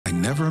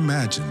never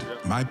imagined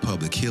my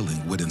public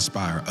healing would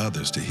inspire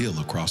others to heal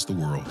across the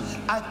world.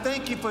 I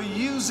thank you for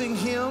using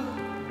him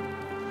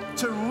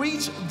to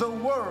reach the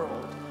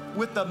world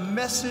with a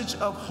message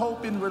of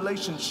hope in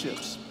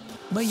relationships.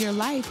 But your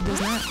life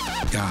does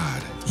not.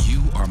 God,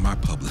 you are my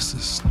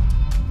publicist.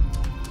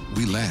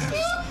 We laughed.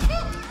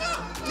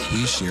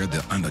 We shared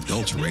the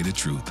unadulterated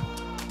truth.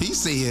 He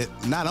said,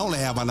 not only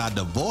have I not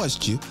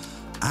divorced you,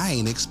 I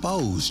ain't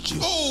exposed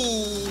you.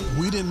 Oh.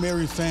 We didn't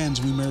marry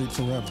fans, we married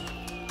forever.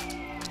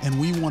 And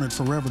we wanted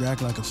forever to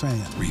act like a fan.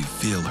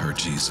 Reveal her,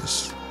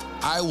 Jesus.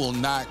 I will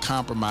not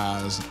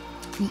compromise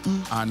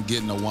on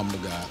getting a woman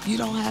of God. You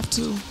don't have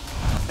to.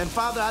 And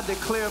Father, I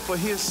declare for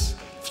his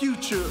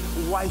future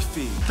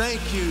wifey,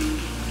 thank you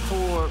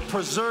for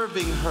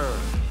preserving her.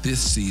 This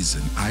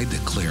season, I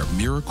declare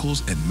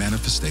miracles and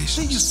manifestations.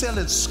 See, you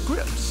selling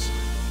scripts.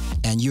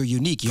 And you're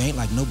unique. You ain't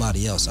like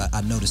nobody else.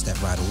 I noticed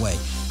that right away.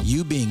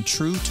 You being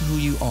true to who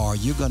you are,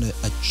 you're going to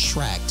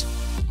attract,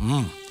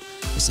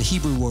 it's a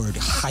Hebrew word,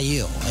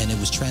 hayil, and it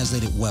was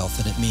translated wealth,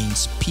 and it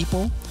means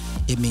people,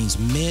 it means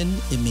men,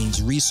 it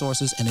means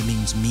resources, and it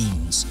means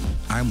means.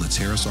 I'm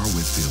Laterras R.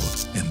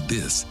 Whitfield, and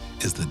this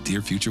is the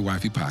Dear Future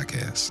Wifey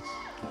podcast.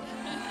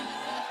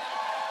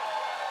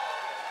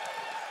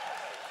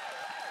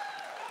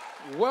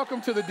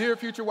 Welcome to the Dear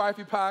Future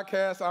Wifey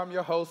podcast. I'm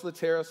your host,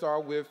 Laterras R.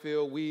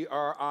 Whitfield. We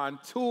are on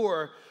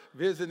tour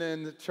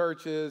visiting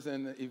churches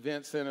and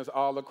event centers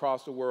all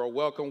across the world.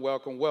 Welcome,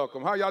 welcome,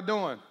 welcome. How y'all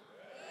doing?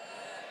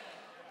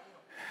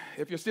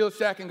 If you're still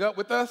shacking up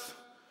with us,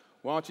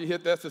 why don't you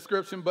hit that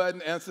subscription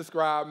button and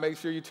subscribe. Make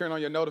sure you turn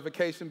on your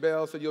notification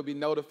bell so you'll be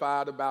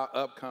notified about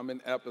upcoming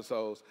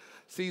episodes.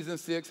 Season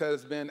 6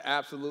 has been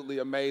absolutely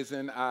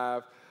amazing.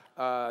 I've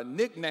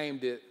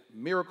nicknamed it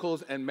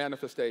Miracles and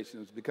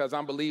Manifestations because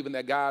I'm believing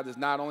that God is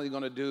not only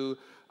going to do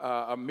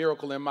a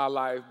miracle in my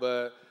life,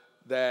 but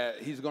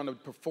that he's going to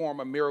perform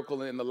a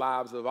miracle in the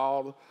lives of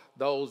all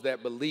those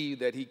that believe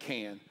that he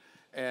can.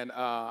 And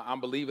I'm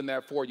believing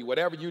that for you.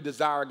 Whatever you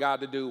desire God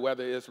to do,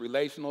 whether it's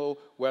relational,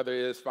 whether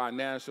it's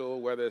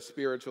financial, whether it's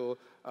spiritual,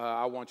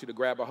 I want you to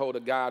grab a hold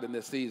of God in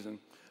this season.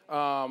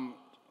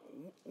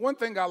 One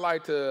thing I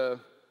like to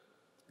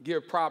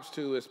give props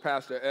to is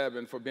Pastor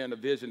Eben for being a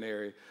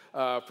visionary,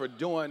 for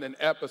doing an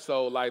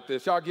episode like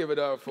this. Y'all give it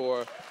up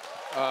for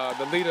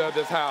the leader of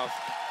this house.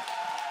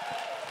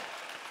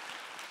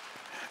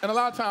 And a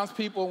lot of times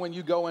people, when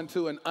you go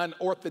into an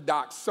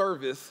unorthodox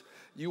service,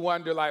 you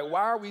wonder, like,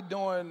 why are we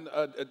doing,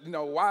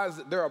 why is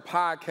there a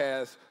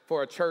podcast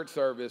for a church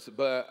service?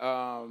 But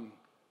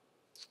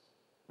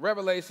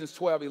Revelations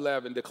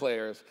 12:11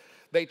 declares,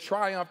 they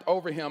triumphed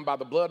over him by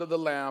the blood of the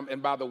Lamb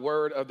and by the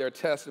word of their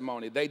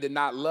testimony. They did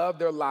not love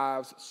their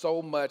lives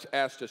so much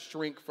as to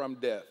shrink from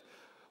death.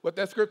 What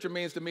that scripture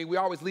means to me, we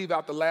always leave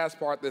out the last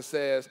part that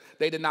says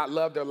they did not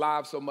love their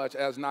lives so much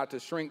as not to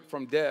shrink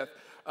from death.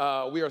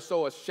 We are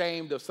so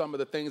ashamed of some of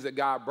the things that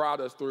God brought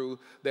us through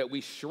that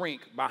we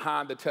shrink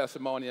behind the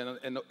testimony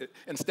and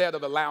instead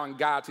of allowing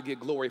God to get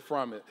glory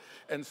from it.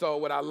 And so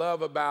what I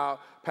love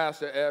about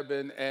Pastor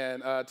Eben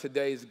and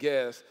today's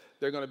guest,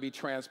 they're going to be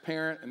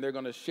transparent and they're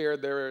going to share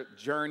their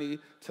journey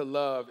to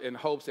love in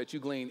hopes that you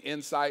glean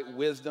insight,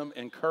 wisdom,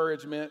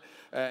 encouragement,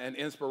 and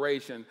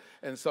inspiration.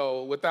 And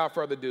so without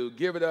further ado,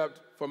 give it up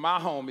for my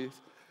homies,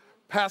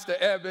 Pastor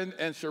Eben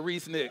and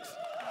Sherese Nix.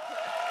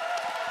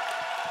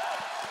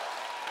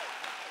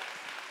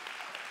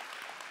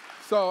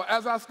 So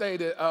as I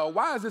stated,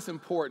 why is this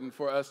important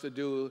for us to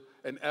do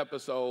an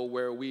episode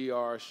where we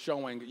are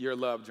showing your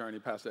love journey,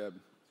 Pastor Eben?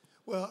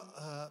 Well,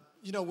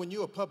 when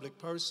you're a public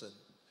person,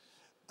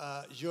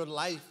 your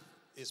life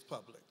is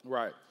public.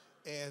 Right.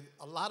 And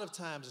a lot of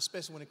times,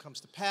 especially when it comes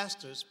to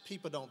pastors,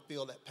 people don't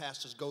feel that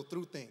pastors go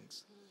through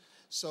things.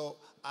 So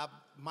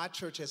my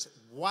church has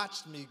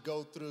watched me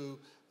go through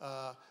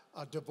a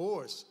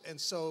divorce.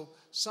 And so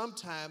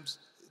sometimes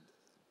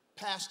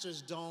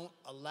pastors don't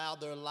allow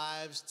their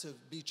lives to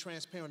be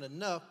transparent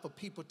enough for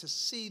people to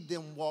see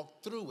them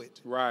walk through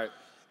it. Right.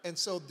 And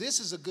so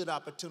this is a good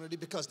opportunity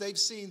because they've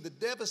seen the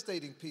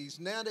devastating piece.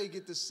 Now they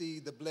get to see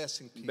the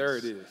blessing piece. There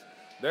it is.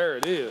 There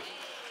it is.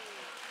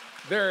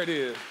 There it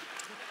is.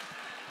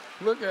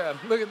 Look at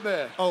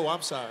that. Oh,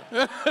 I'm sorry.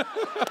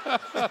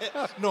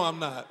 No, I'm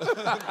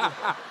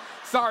not.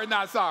 Sorry,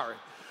 not sorry.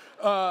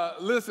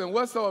 Listen,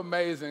 what's so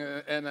amazing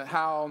and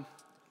how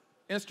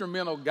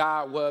instrumental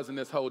God was in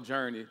this whole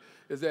journey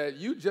is that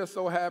you just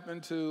so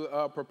happened to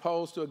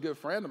propose to a good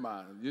friend of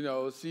mine. You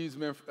know, she's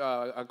been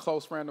a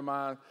close friend of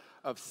mine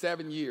of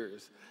 7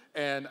 years.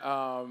 And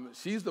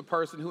she's the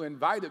person who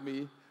invited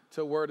me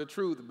to Word of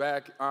Truth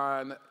back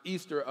on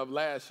Easter of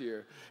last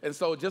year. And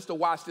so just to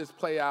watch this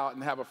play out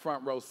and have a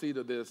front row seat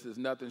of this is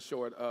nothing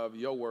short of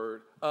your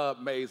word,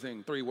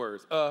 amazing. 3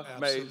 words,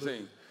 amazing.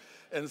 Absolutely.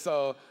 And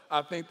so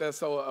I think that's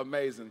so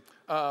amazing.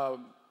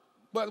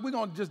 But we're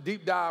going to just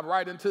deep dive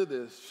right into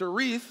this.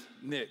 Sherese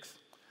Nix.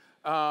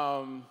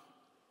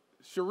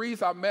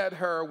 Sherese, I met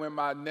her when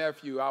my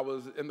nephew, I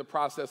was in the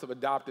process of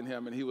adopting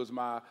him, and he was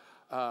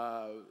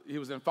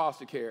in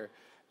foster care.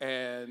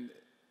 And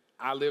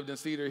I lived in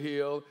Cedar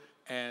Hill,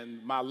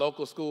 and my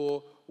local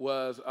school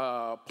was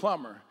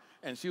Plummer,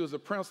 and she was a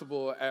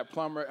principal at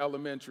Plummer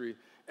Elementary.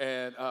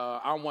 And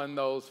I'm one of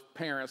those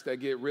parents that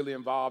get really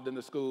involved in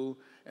the school,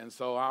 and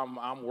so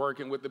I'm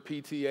working with the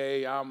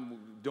PTA. I'm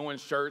doing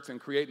shirts and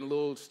creating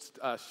little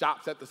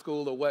shops at the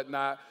school or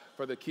whatnot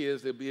for the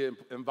kids to be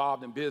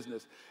involved in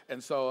business.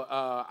 And so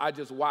I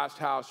just watched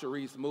how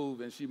Sherese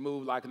moved, and she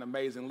moved like an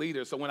amazing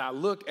leader. So when I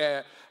look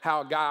at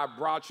how God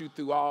brought you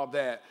through all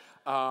that,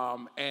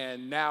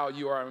 and now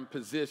you are in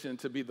position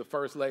to be the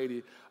first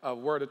lady of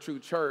Word of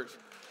Truth Church,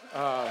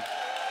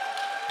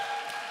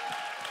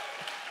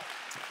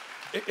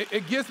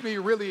 it gets me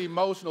really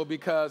emotional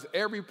because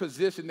every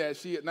position that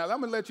now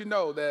I'm gonna let you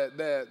know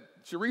that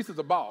Sherese is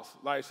a boss.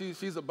 Like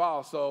she's a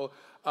boss. So,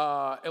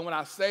 and when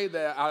I say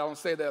that, I don't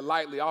say that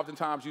lightly.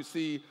 Oftentimes you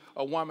see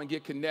a woman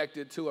get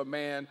connected to a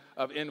man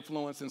of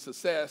influence and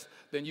success,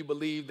 then you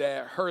believe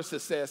that her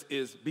success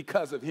is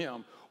because of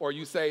him, or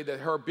you say that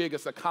her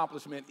biggest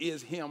accomplishment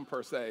is him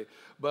per se.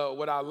 But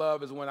what I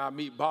love is when I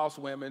meet boss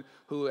women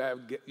who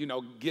have,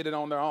 get it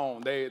on their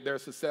own. They're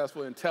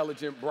successful,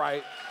 intelligent,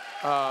 bright.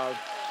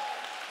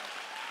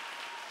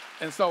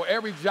 And so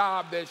every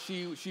job that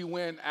she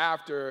went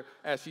after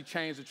as she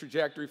changed the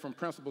trajectory from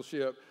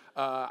principalship,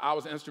 I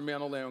was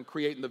instrumental in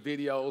creating the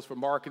videos for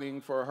marketing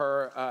for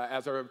her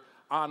as her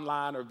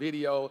online or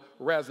video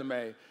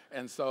resume.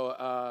 And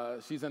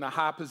so she's in a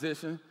high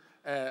position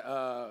at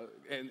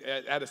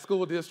a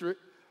school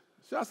district.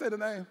 Should I say the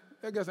name?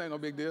 I guess ain't no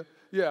big deal.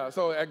 Yeah,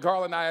 so at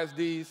Garland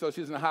ISD, so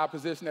she's in a high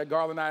position at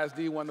Garland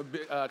ISD, one of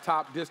the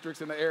top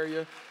districts in the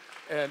area.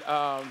 And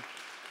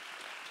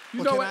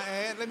can I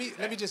add? Let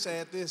me just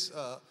add this.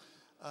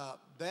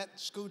 That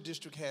school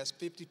district has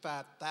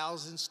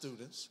 55,000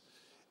 students,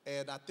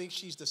 and I think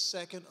she's the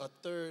second or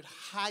third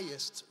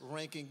highest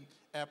ranking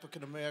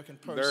African-American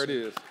person there it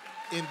is.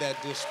 In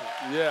that district.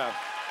 Yeah.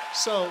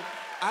 So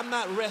I'm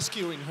not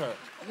rescuing her.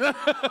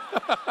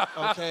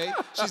 Okay?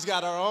 She's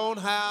got her own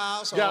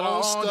house, her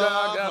own stuff,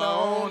 job, got her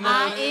own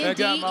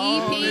INDEP.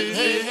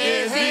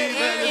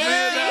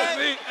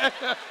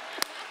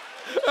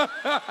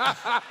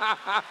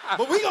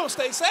 But we're going to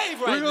stay safe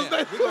now. We're going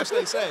to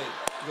stay safe.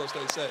 We're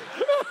going to stay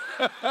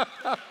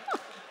safe.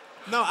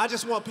 No, I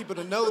just want people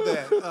to know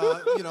that,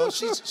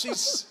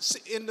 she's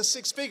in the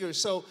six figures.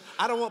 So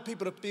I don't want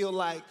people to feel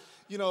like,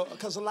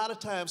 because a lot of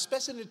times,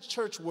 especially in the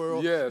church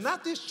world, yes.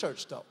 Not this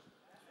church, though.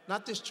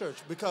 Not this church,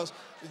 because,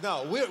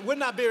 no, we're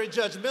not very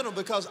judgmental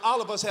because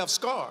all of us have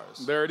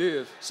scars. There it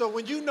is. So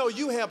when you know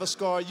you have a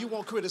scar, you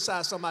won't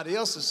criticize somebody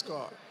else's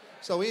scar.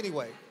 So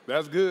anyway.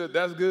 That's good.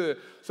 That's good.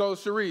 So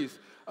Sherese,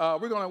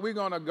 we're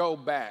gonna go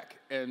back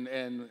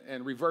and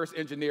reverse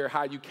engineer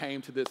how you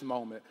came to this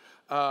moment.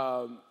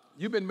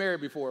 You've been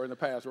married before in the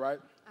past, right?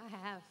 I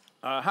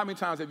have. How many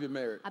times have you been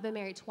married? I've been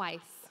married twice.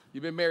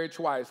 You've been married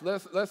twice.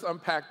 Let's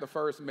unpack the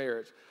first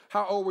marriage.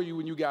 How old were you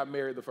when you got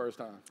married the first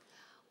time?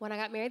 When I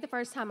got married the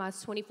first time, I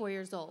was 24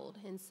 years old.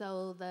 And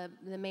so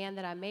the man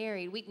that I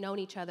married, we'd known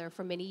each other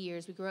for many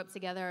years. We grew up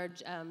together,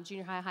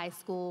 junior high, high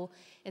school.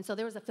 And so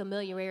there was a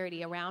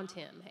familiarity around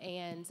him.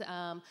 And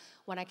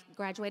when I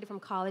graduated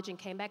from college and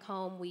came back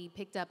home, we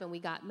picked up and we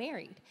got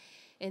married.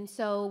 And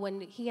so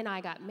when he and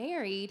I got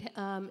married,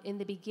 in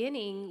the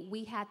beginning,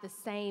 we had the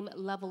same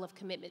level of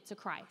commitment to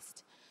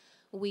Christ.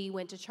 We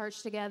went to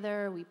church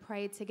together, we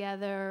prayed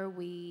together,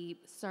 we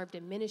served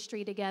in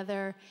ministry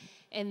together,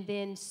 and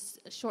then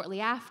shortly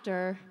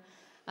after,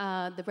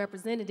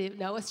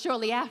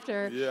 shortly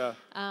after, yeah.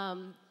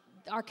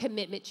 Our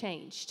commitment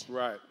changed.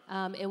 Right.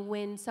 And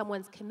when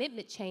someone's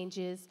commitment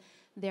changes,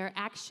 their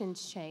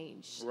actions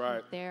change.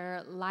 Right.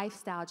 Their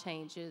lifestyle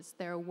changes,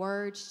 their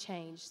words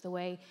change, the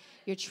way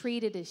you're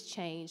treated is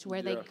changed,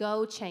 where they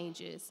go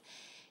changes.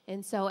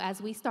 And so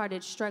as we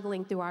started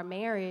struggling through our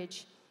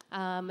marriage,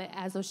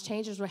 as those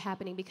changes were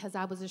happening, because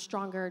I was a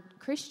stronger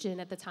Christian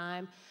at the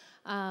time,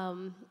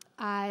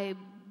 I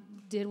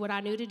did what I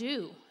knew to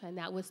do, and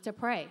that was to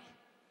pray,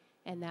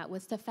 and that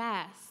was to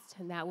fast,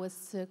 and that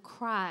was to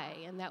cry,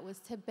 and that was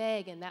to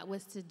beg, and that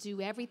was to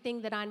do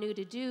everything that I knew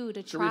to do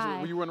to try.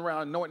 Sherese, were you running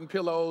around anointing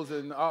pillows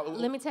and all?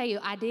 Let me tell you,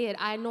 I did.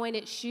 I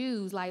anointed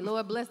shoes. Like,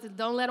 Lord bless it.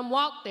 Don't let them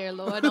walk there,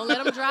 Lord. Don't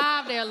let them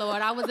drive there,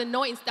 Lord. I was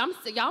anointing.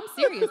 I'm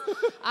serious.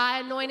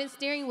 I anointed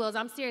steering wheels.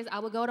 I'm serious. I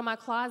would go to my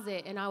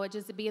closet, and I would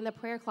just be in the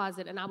prayer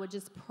closet, and I would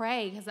just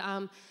pray, because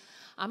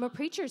I'm a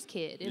preacher's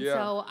kid. And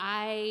so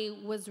I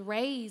was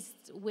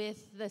raised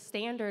with the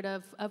standard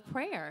of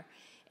prayer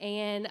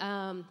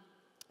and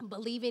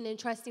believing and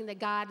trusting that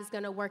God is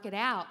going to work it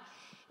out.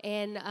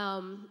 And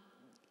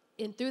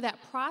through that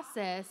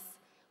process,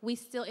 we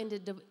still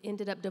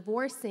ended up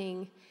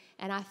divorcing,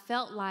 and I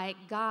felt like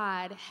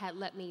God had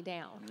let me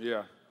down.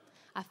 Yeah.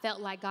 I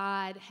felt like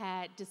God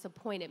had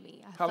disappointed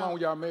me. How long were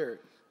y'all married?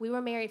 We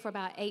were married for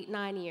about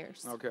 8-9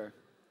 years. Okay.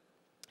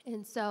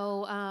 And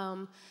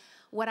so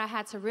what I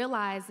had to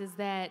realize is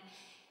that,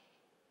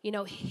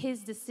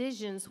 his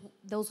decisions,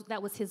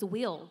 that was his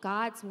will.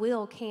 God's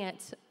will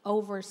can't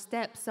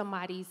overstep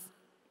somebody's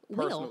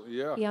will.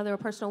 Yeah. Their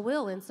personal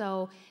will. And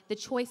so the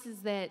choices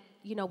that,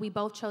 we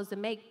both chose to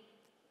make,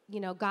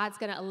 God's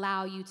going to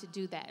allow you to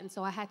do that. And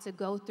so I had to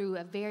go through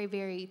a very,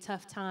 very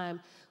tough time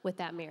with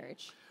that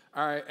marriage.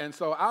 All right, and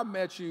so I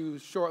met you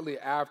shortly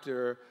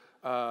after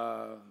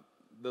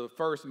the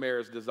first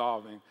marriage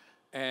dissolving,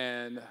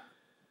 and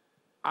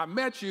I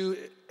met you,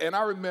 and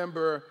I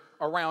remember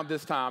around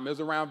this time, it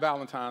was around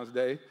Valentine's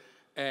Day,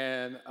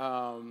 and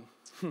I'm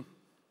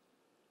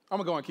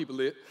gonna go and keep it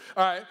lit.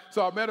 All right,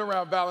 so I met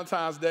around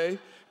Valentine's Day,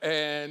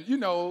 and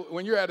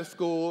when you're at a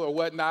school or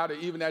whatnot, or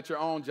even at your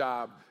own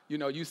job,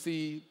 you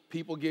see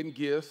people getting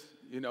gifts.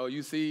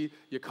 You see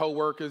your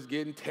coworkers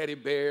getting teddy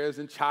bears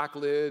and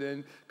chocolate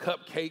and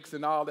cupcakes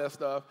and all that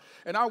stuff.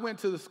 And I went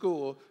to the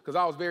school because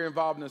I was very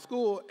involved in the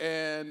school,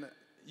 and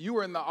you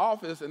were in the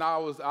office, and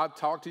I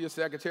talked to your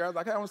secretary. I was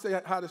like, hey, I want to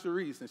say hi to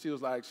Sherese. And she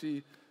was like,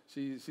 she's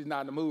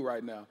not in the mood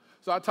right now.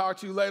 So I talked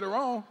to you later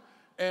on,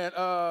 and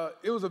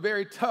it was a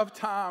very tough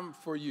time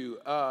for you.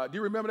 Do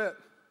you remember that?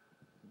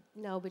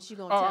 No, but you're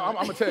going to tell I'm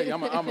going to tell you. You're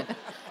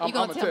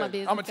going to tell my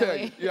business. I'm going to tell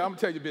you. Yeah, I'm going to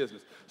tell you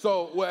business.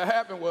 So what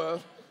happened was,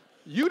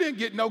 you didn't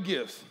get no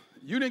gifts.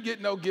 You didn't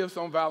get no gifts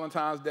on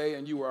Valentine's Day,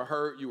 and you were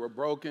hurt, you were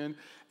broken,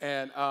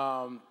 and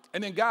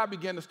then God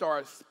began to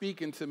start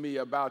speaking to me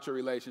about your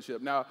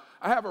relationship. Now,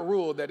 I have a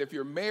rule that if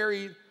you're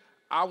married,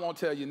 I won't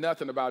tell you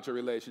nothing about your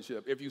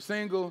relationship. If you're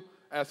single,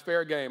 that's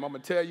fair game. I'm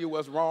going to tell you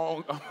what's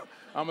wrong. I'm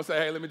going to say,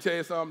 hey, let me tell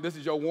you something. This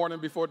is your warning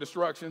before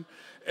destruction.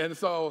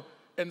 But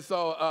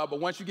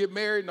once you get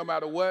married, no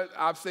matter what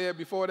I've said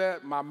before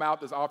that, my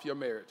mouth is off your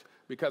marriage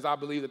because I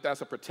believe that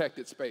that's a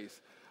protected space.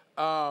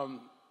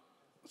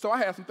 So I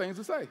had some things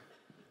to say.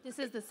 This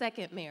is the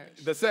second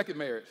marriage. The second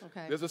marriage.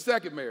 Okay. There's a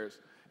second marriage.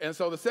 And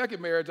so the second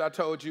marriage, I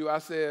told you, I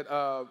said,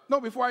 no,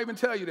 before I even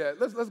tell you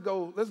that, let's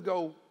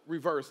go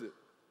reverse it.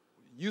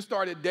 You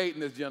started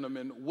dating this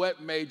gentleman.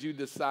 What made you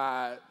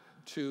decide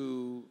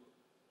to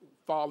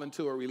fall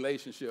into a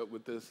relationship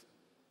with this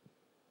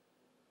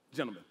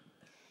gentleman?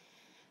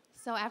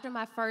 So after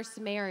my first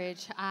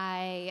marriage,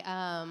 I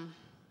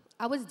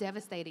was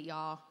devastated,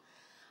 y'all.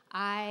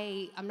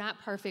 I'm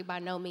not perfect by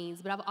no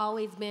means, but I've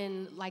always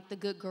been like the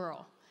good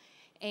girl.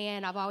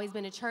 And I've always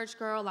been a church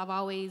girl. I've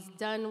always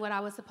done what I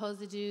was supposed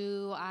to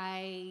do.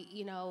 I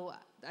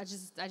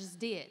just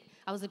did.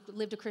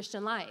 Lived a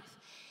Christian life.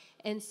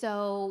 And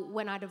so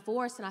when I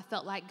divorced and I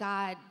felt like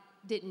God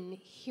didn't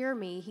hear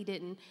me, he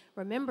didn't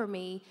remember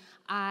me,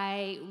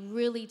 I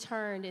really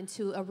turned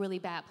into a really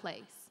bad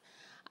place.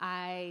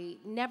 I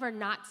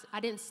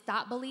didn't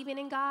stop believing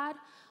in God,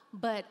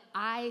 but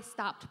I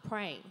stopped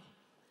praying.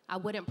 I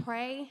wouldn't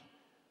pray.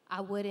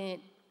 I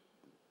wouldn't,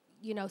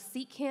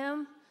 seek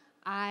him.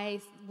 I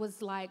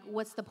was like,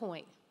 what's the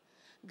point?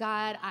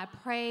 God, I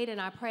prayed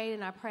and I prayed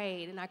and I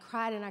prayed and I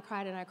cried and I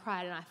cried and I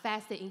cried and I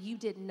fasted and you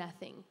did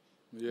nothing.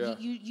 Yeah.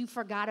 You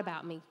forgot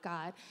about me,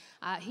 God.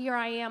 Here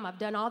I am. I've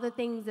done all the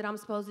things that I'm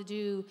supposed to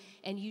do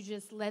and you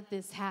just let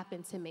this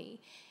happen to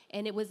me.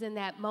 And it was in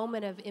that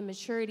moment of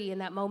immaturity and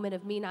that moment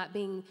of me not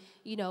being,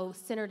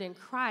 centered in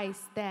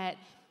Christ that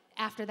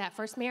after that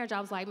first marriage,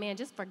 I was like, man,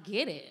 just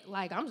forget it.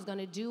 Like, I'm just going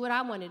to do what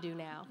I want to do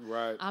now.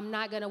 Right. I'm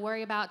not going to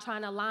worry about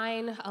trying to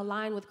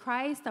align with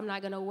Christ. I'm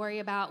not going to worry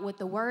about what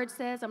the word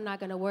says. I'm not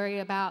going to worry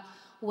about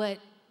what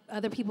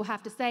other people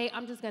have to say.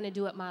 I'm just going to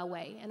do it my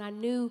way. And I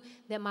knew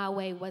that my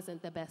way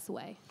wasn't the best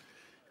way.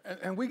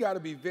 And we got to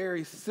be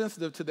very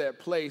sensitive to that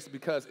place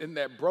because in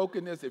that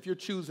brokenness, if you're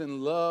choosing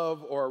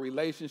love or a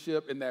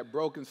relationship in that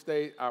broken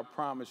state, I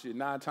promise you,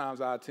 9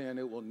 times out of 10,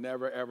 it will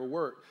never, ever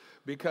work.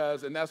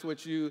 And that's what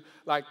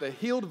the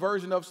healed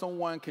version of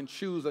someone can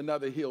choose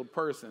another healed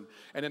person.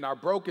 And in our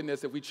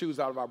brokenness, if we choose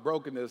out of our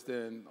brokenness,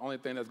 then the only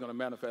thing that's going to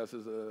manifest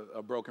is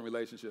a broken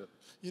relationship.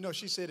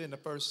 She said in the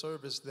first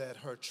service that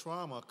her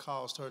trauma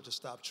caused her to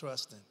stop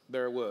trusting.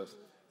 There it was.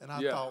 And I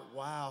thought,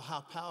 wow, how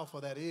powerful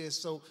that is.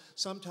 So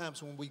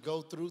sometimes when we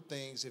go through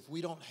things, if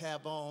we don't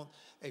have on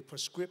a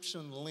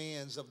prescription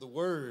lens of the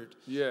word,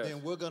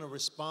 then we're going to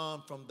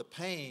respond from the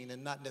pain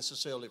and not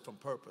necessarily from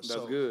purpose.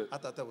 That's good. I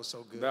thought that was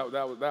so good.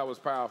 That was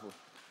powerful.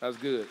 That's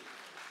good.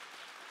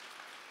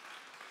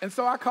 And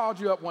so I called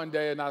you up one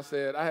day and I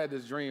said, I had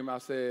this dream. I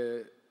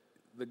said,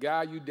 the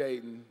guy you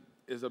dating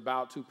is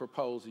about to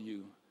propose to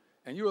you.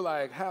 And you were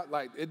like,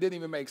 it didn't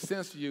even make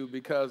sense to you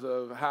because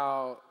of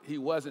how he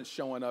wasn't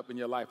showing up in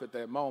your life at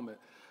that moment.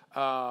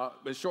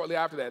 But shortly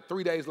after that,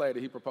 3 days later,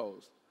 he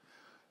proposed.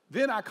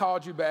 Then I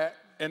called you back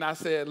and I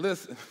said,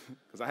 listen,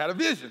 because I had a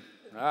vision.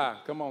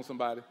 Come on,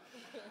 somebody.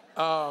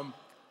 I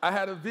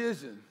had a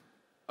vision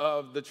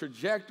of the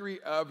trajectory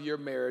of your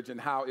marriage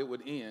and how it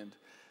would end.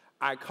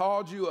 I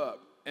called you up,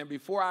 and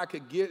before I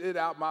could get it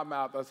out my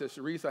mouth, I said,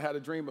 Sherese, I had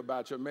a dream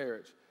about your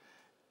marriage.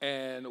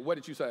 And what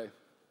did you say?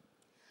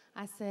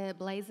 I said,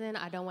 Blazing,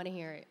 I don't want to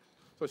hear it.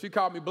 So she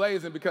called me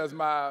Blazing because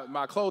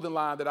my clothing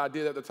line that I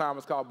did at the time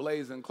was called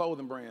Blazing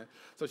Clothing Brand.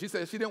 So she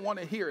said she didn't want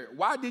to hear it.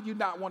 Why did you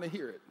not want to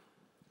hear it?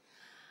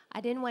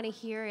 I didn't want to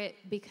hear it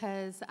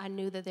because I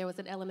knew that there was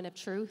an element of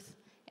truth,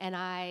 and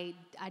I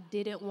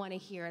didn't want to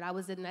hear it. I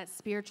was in that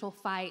spiritual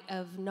fight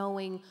of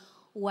knowing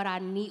what I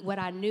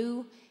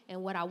knew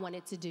and what I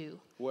wanted to do.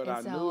 What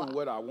I knew and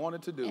what I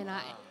wanted to do. And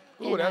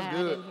Ooh, that's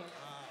good.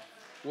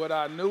 what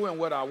I knew and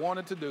what I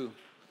wanted to do.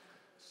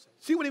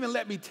 She wouldn't even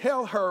let me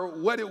tell her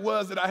what it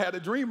was that I had a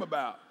dream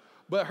about.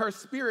 But her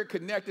spirit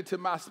connected to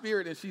my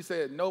spirit, and she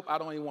said, nope, I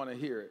don't even want to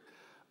hear it.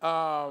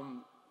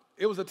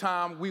 It was a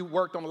time we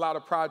worked on a lot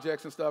of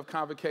projects and stuff,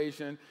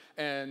 convocation,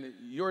 and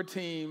your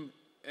team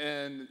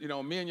and,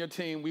 me and your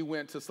team, we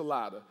went to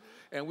Salada,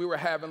 and we were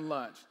having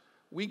lunch.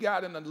 We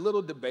got in a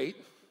little debate,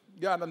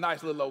 got in a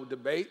nice little old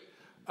debate.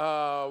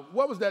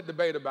 What was that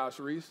debate about,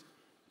 Sherese?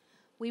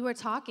 We were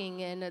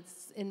talking,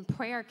 and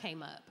prayer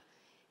came up.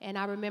 And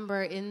I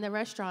remember in the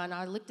restaurant,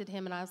 I looked at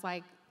him, and I was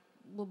like,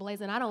 well,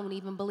 Blazin, I don't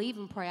even believe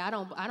in prayer.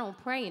 I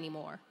don't pray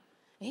anymore.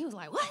 And he was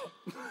like, what?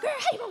 Girl,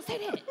 how you gonna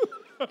say that?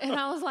 And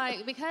I was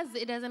like, because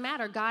it doesn't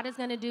matter. God is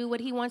gonna do what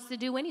he wants to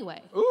do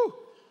anyway. Ooh.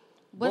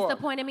 What's the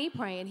point of me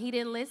praying? He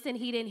didn't listen.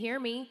 He didn't hear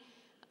me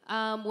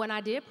when I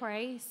did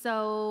pray.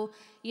 So,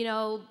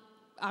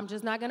 I'm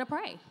just not gonna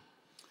pray.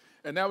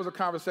 And that was a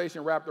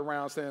conversation wrapped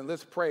around saying,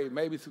 let's pray.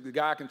 Maybe the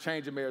God can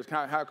change a marriage.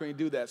 How can he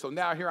do that? So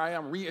now here I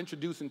am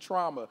reintroducing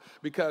trauma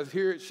because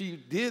here she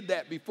did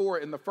that before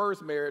in the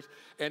first marriage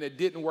and it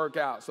didn't work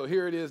out. So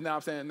here it is now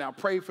I'm saying, now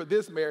pray for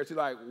this marriage. She's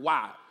like,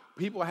 why?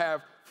 People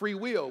have free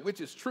will,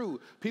 which is true.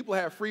 People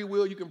have free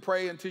will. You can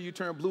pray until you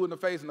turn blue in the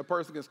face and the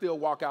person can still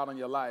walk out on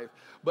your life.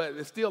 But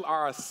it's still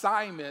our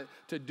assignment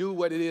to do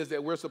what it is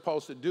that we're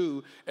supposed to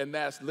do, and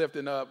that's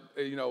lifting up,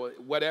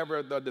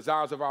 whatever the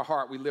desires of our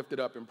heart, we lift it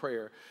up in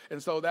prayer.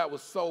 And so that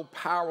was so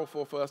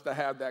powerful for us to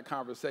have that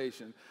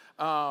conversation.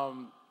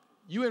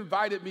 You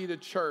invited me to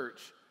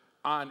church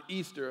on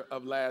Easter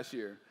of last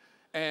year.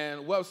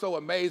 And what's so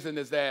amazing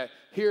is that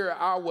here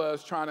I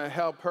was trying to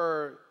help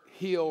her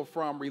heal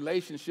from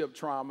relationship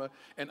trauma,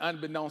 and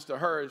unbeknownst to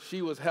her,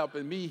 she was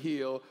helping me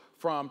heal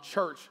from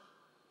church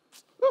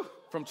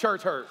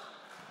hurt.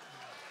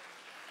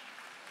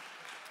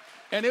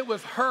 And it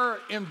was her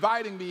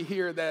inviting me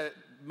here that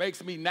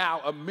makes me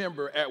now a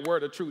member at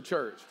Word of Truth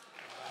Church.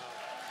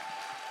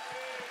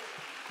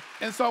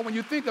 And so when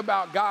you think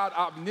about God's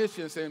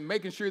omniscience and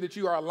making sure that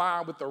you are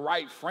aligned with the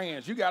right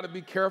friends, you got to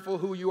be careful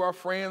who you are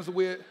friends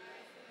with,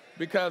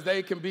 because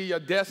they can be your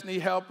destiny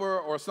helper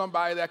or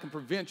somebody that can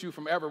prevent you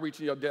from ever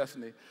reaching your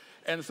destiny.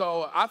 And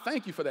so I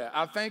thank you for that.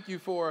 I thank you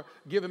for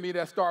giving me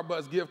that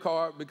Starbucks gift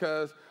card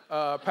because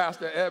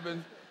Pastor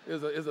Eben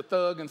is a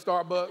thug in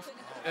Starbucks.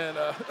 And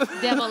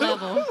devil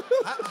level.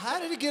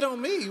 How did it get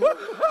on me?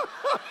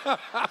 And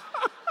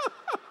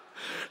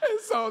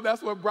so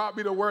that's what brought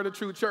me to Word of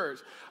Truth Church.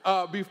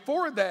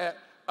 Before that,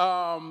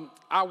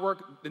 I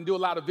work and do a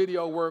lot of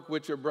video work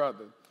with your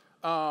brother.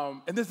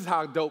 And this is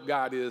how dope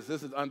God is.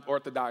 This is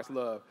unorthodox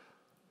love.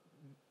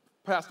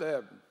 Pastor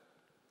Eben,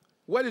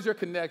 what is your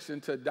connection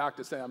to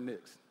Dr. Sam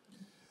Nix?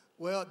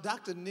 Well,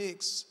 Dr.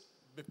 Nix,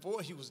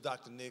 before he was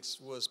Dr.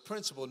 Nix, was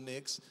Principal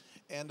Nix.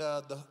 And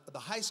the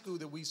high school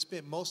that we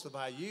spent most of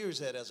our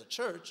years at as a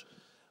church,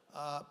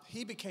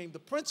 he became the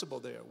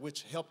principal there,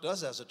 which helped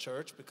us as a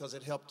church because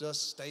it helped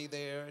us stay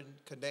there and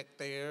connect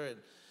there.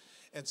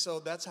 And so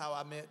that's how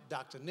I met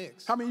Dr.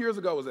 Nix. How many years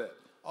ago was that?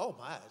 Oh,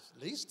 my,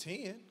 at least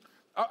 10.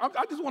 I'm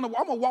going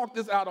to walk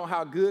this out on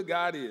how good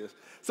God is.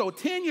 So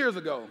 10 years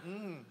ago,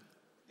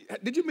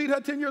 did you meet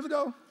her 10 years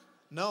ago?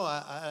 No,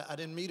 I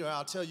didn't meet her.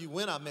 I'll tell you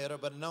when I met her,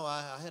 but no,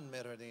 I hadn't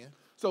met her then.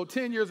 So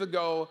 10 years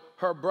ago,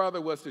 her brother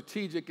was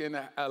strategic in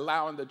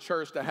allowing the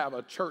church to have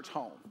a church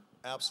home.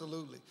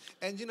 Absolutely.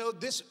 And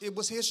it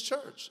was his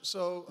church.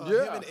 So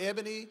yeah. Him and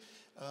Ebony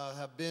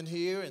have been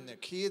here, and their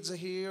kids are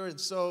here. And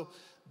so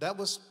that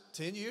was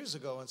 10 years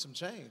ago and some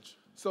change.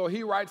 So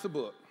he writes a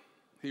book.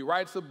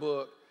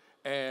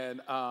 And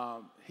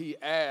he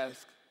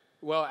asked,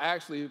 well,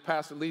 actually,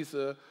 Pastor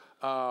Lisa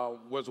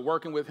was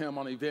working with him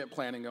on event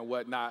planning and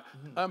whatnot.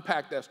 Mm-hmm.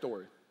 Unpack that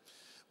story.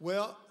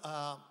 Well,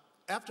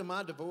 after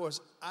my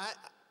divorce,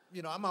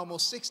 I'm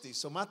almost 60.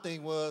 So my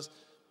thing was,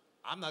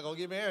 I'm not going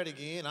to get married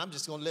again. I'm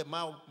just going to let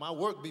my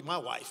work be my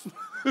wife.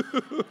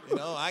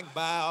 I can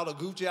buy all the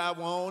Gucci I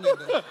want.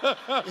 And,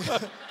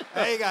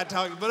 I ain't got to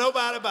talk to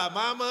nobody about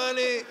my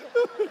money.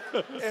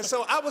 And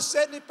so I was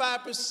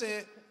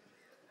 75%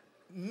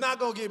 not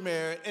going to get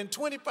married, and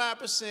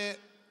 25%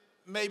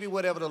 maybe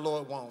whatever the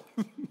Lord wants.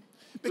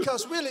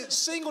 Because really,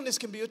 singleness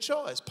can be a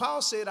choice.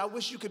 Paul said, I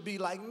wish you could be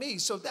like me.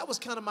 So that was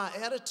kind of my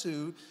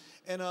attitude.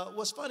 And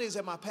what's funny is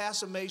that my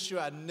pastor made sure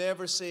I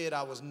never said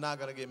I was not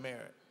going to get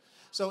married.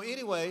 So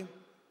anyway,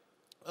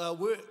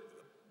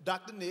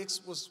 Dr. Nix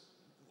was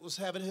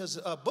having his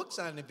book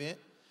signing event,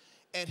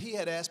 and he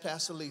had asked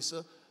Pastor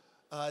Lisa,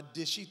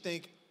 did she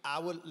think I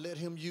would let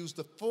him use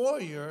the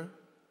foyer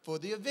for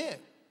the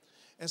event?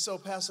 And so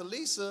Pastor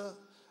Lisa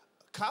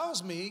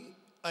calls me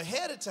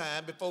ahead of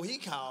time before he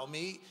called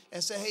me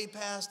and said, hey,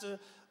 Pastor,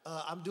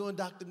 I'm doing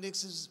Dr.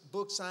 Nix's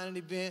book signing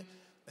event.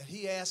 And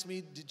he asked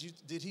me,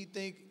 did he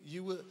think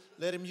you would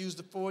let him use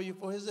the foyer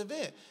for his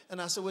event?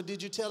 And I said, well,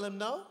 did you tell him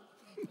no?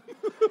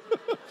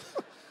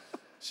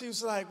 She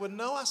was like, well,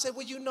 no. I said,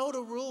 well, you know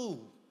the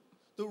rule.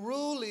 The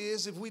rule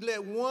is if we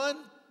let one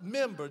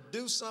member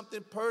do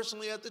something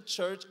personally at the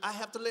church, I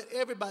have to let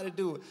everybody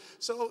do it.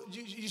 So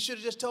you should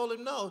have just told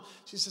him no.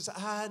 She says,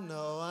 I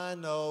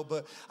know,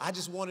 but I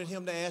just wanted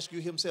him to ask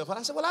you himself. And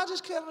I said, well, I'll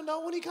just tell him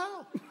no when he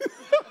calls.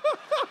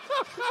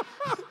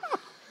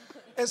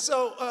 And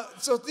so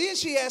then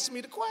she asked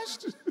me the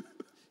question.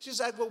 She's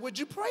like, well, would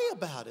you pray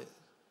about it?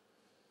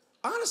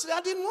 Honestly,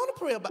 I didn't want to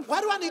pray about it.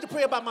 Why do I need to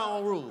pray about my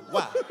own rule?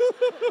 Why?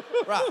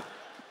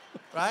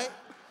 Right?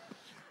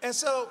 And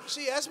so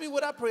she asked me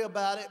would I pray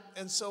about it,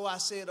 and so I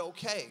said,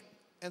 okay.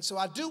 And so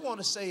I do want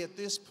to say at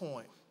this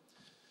point,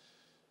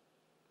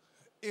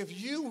 if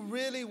you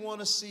really want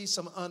to see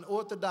some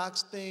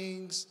unorthodox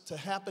things to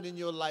happen in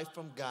your life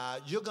from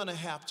God, you're going to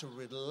have to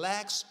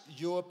relax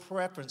your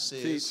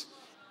preferences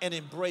and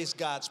embrace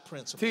God's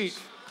principles.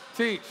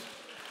 Teach.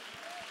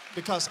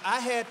 Because I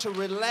had to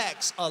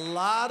relax a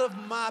lot of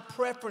my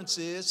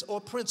preferences or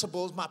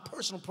principles, my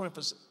personal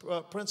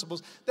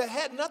principles that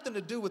had nothing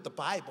to do with the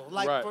Bible.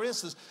 Like, for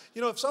instance,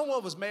 if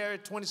someone was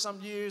married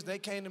 20-some years, they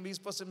came to me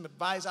for some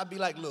advice, I'd be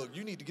like, look,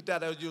 you need to get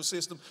that out of your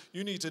system.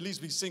 You need to at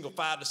least be single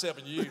 5 to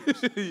 7 years.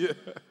 Yeah.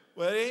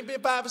 Well, it ain't been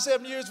 5 or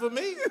 7 years for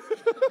me.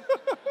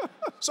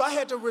 So I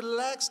had to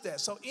relax that.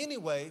 So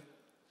anyway,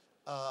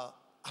 I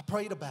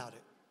prayed about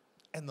it,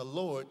 and the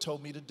Lord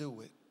told me to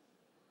do it.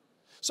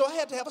 So I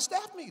had to have a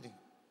staff meeting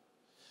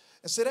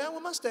and sit down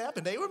with my staff,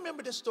 and they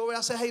remember this story.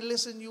 I said, hey,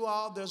 listen, you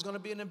all, there's going to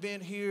be an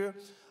event here.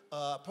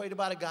 Prayed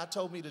about it. God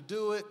told me to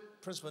do it.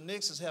 Principal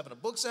Nix is having a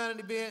book signing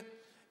event,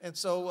 and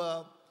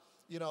so,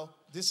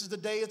 this is the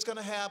day it's going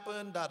to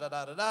happen,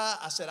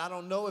 I said, I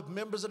don't know if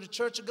members of the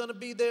church are going to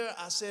be there.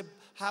 I said,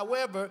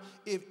 however,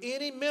 if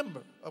any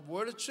member of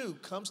Word of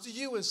Truth comes to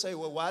you and say,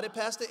 well, why did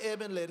Pastor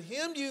Eben let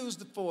him use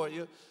the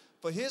foyer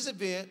for his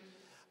event?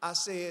 I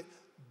said,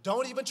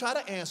 don't even try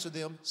to answer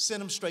them. Send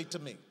them straight to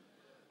me.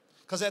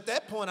 Because at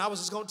that point, I was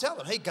just going to tell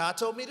them, hey, God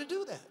told me to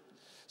do that.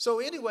 So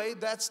anyway,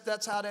 that's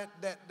how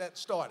that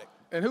started.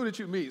 And who did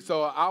you meet?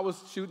 So I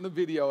was shooting the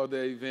video of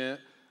the event.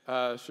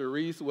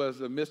 Sherese was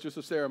the mistress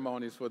of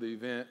ceremonies for the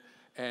event.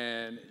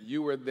 And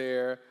you were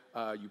there.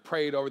 You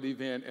prayed over the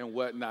event and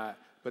whatnot.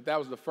 But that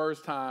was the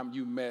first time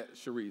you met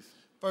Sherese.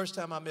 First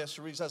time I met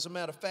Sherese. As a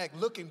matter of fact,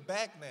 looking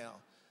back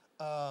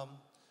now,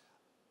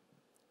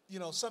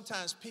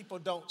 sometimes people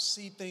don't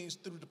see things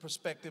through the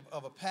perspective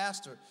of a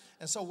pastor.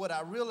 And so what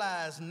I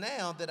realize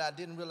now that I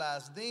didn't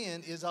realize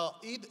then is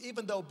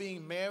even though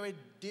being married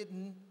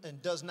didn't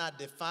and does not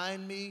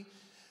define me,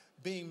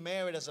 being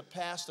married as a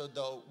pastor,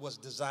 though, was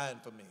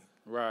designed for me.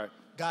 Right.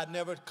 God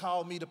never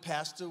called me to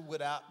pastor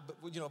without,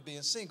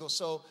 being single.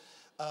 So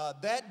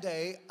that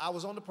day, I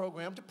was on the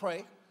program to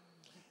pray,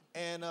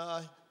 and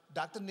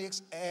Dr.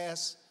 Nix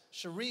asked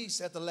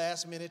Sherese at the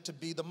last minute to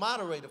be the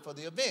moderator for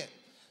the event.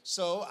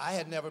 So I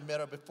had never met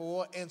her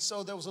before, and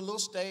so there was a little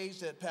stage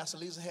that Pastor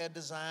Lisa had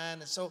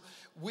designed, and so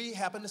we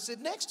happened to sit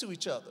next to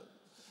each other.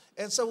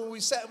 And so when we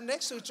sat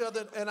next to each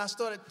other and I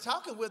started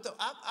talking with her,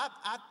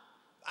 I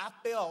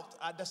felt,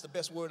 that's the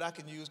best word I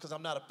can use because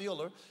I'm not a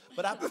feeler,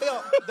 but I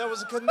felt there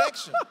was a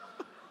connection.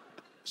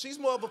 She's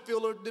more of a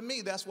feeler than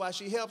me. That's why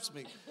she helps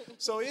me.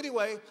 So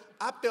anyway,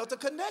 I felt a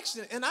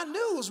connection, and I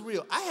knew it was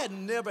real. I had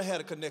never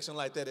had a connection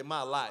like that in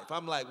my life.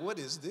 I'm like, what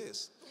is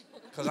this?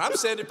 Because I'm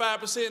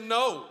 75%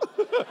 no,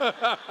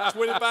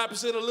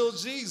 25% a little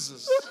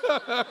Jesus.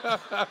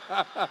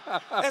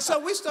 And so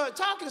we started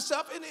talking and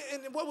stuff, and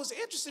what was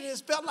interesting is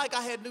it felt like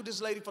I had knew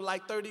this lady for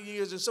like 30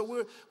 years, and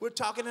so we're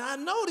talking, and I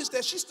noticed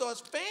that she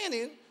starts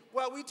fanning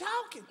while we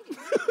talking.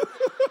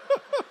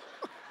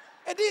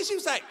 And then she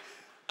was like,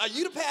 are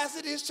you the pastor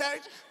of this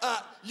church?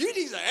 You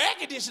need an air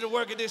conditioner to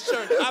work in this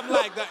church. I'm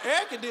like, the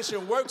air conditioner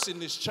works in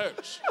this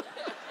church.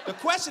 The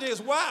question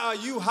is, why are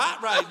you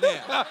hot right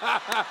now?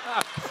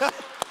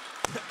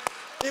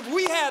 If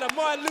we had a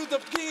Martin Luther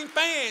King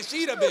fan,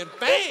 she'd have been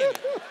fanning.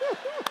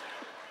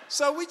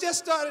 So we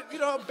just started,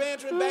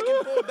 bantering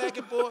back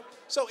and forth.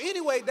 So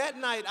anyway, that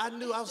night I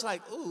knew, I was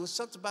like, ooh, there's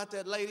something about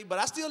that lady, but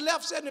I still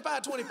left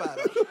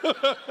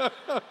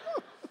 75-25.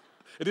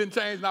 It didn't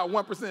change, not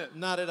 1%.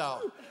 Not at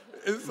all.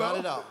 Not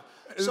at all.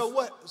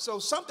 So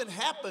something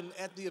happened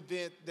at the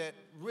event that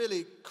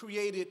really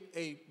created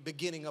a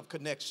beginning of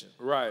connection.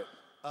 Right.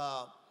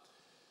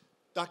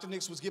 Dr.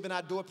 Nix was giving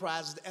out door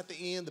prizes. At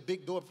the end, the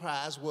big door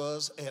prize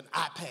was an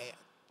iPad.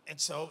 And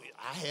so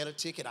I had a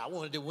ticket. I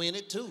wanted to win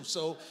it too.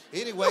 So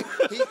anyway,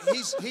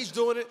 he's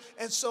doing it.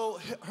 And so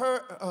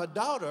her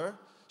daughter,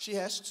 she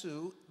has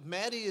 2.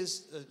 Maddie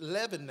is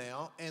 11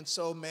 now. And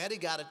so Maddie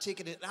got a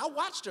ticket. And I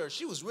watched her.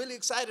 She was really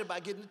excited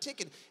about getting the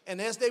ticket.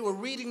 And as they were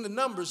reading the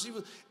numbers,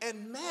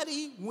 and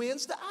Maddie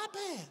wins the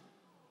iPad.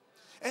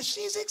 And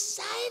she's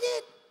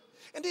excited.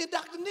 And then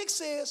Dr. Nix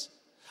says,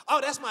 oh,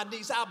 that's my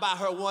niece. I'll buy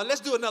her one.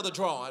 Let's do another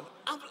drawing.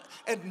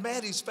 And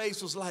Maddie's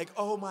face was like,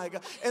 oh, my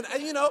God. And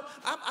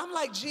I'm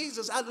like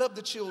Jesus. I love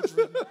the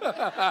children.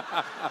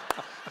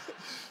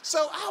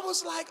 So I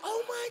was like,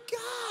 oh, my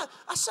God.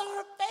 I saw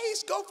her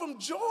face go from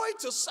joy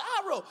to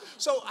sorrow.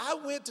 So I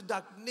went to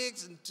Dr.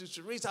 Nix and to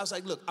Sherese. I was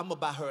like, look, I'm going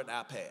to buy her an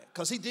iPad.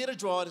 Because he did a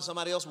drawing and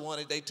somebody else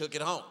wanted it. They took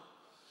it home.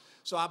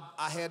 So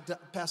I had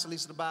Pastor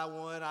Lisa to buy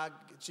one.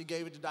 She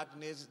gave it to Dr.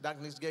 Nix.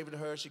 Dr. Nix gave it to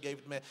her. She gave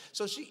it to me.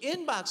 So she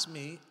inboxed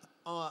me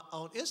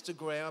on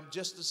Instagram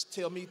just to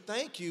tell me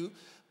thank you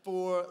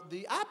for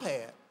the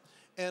iPad.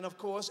 And of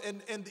course,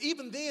 and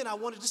even then I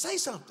wanted to say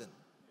something.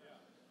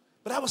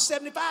 But I was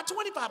 75-25.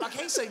 I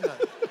can't say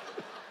nothing.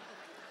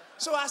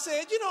 So I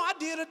said, I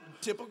did a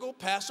typical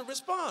pastor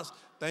response.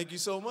 Thank you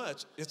so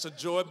much. It's a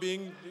joy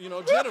being,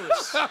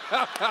 generous.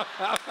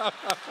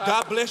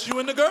 God bless you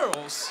and the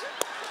girls.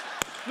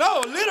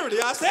 No, literally,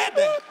 I said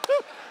that.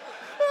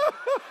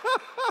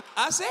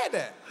 I said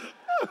that.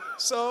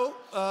 So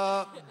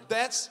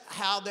that's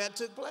how that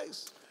took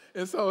place.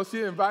 And so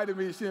she invited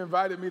me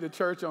to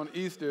church on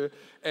Easter,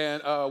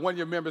 and one of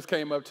your members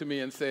came up to me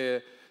and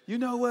said, you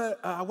know what,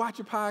 I watch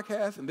your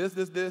podcast and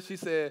this. She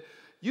said,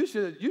 you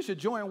should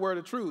join Word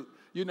of Truth.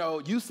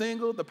 You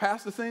single, the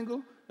pastor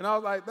single. And I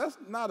was like, that's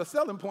not a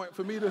selling point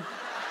for me to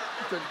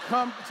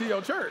come to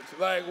your church.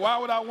 Like, why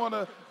would I want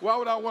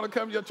to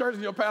come to your church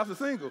and your pastor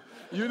single?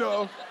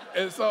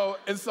 And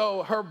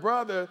so her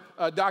brother,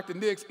 Dr.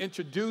 Nix,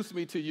 introduced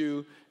me to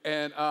you,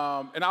 and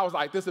I was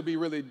like, this would be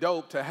really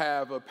dope to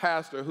have a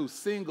pastor who's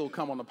single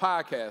come on the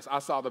podcast. I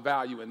saw the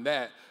value in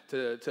that,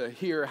 to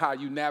hear how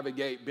you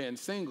navigate being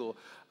single.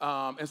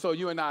 And so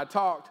you and I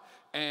talked,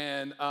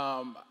 and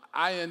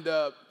I ended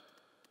up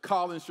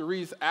calling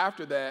Sherese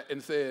after that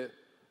and said,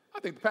 I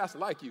think the pastor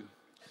like you.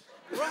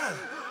 Right.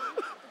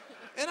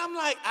 And I'm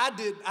like,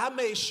 I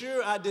made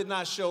sure I did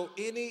not show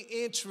any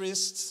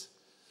interest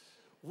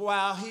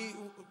while he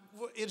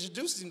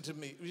introduced him to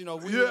me.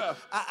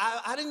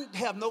 I didn't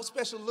have no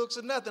special looks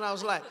or nothing. I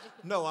was like,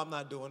 no, I'm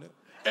not doing it.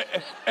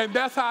 And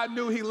that's how I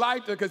knew he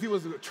liked her, because he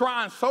was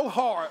trying so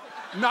hard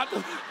not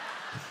to.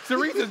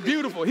 Sherese is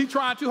beautiful. He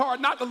trying too hard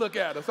not to look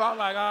at her. So I was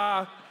like,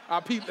 I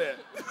peeped that.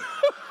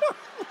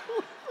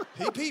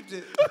 He peeped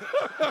it.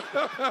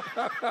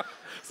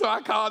 So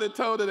I called and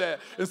told her that.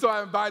 And so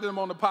I invited him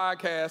on the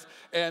podcast.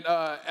 And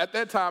at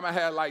that time, I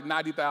had like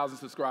 90,000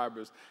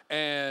 subscribers.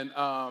 And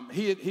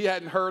he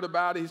hadn't heard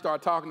about it. He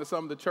started talking to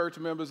some of the church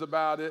members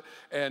about it.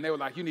 And they were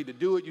like, you need to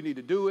do it. You need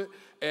to do it.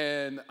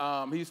 And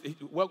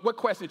what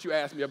question did you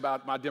ask me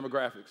about my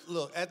demographics?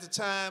 Look, at the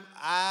time,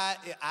 I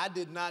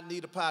did not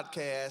need a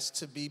podcast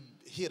to be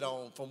hit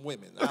on from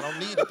women. I don't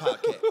need a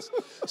podcast.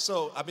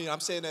 So, I'm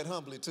saying that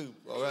humbly too,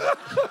 all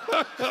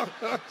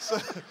right?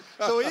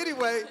 So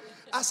anyway,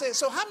 I said,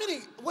 so how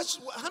many,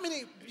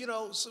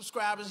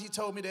 subscribers? He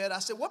told me that. I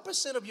said, what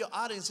 % of your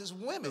audience is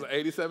women?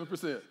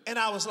 87%. And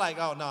I was like,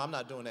 oh, no, I'm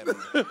not doing that,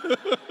 man.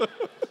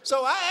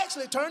 So I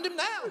actually turned him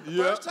down the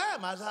first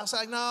time. I was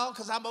like, no,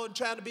 because I wasn't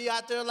trying to be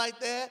out there like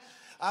that.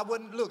 I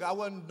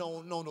wasn't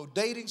no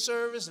dating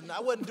service, and I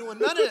wasn't doing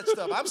none of that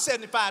stuff. I'm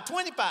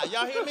 75-25,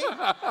 y'all hear me?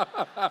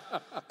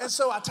 And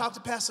so I talked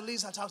to Pastor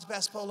Lisa, I talked to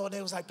Pastor Polo, and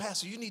they was like,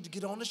 Pastor, you need to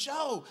get on the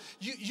show.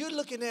 You're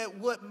looking at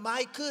what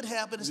could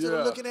happen instead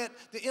of looking at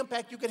the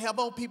impact you can have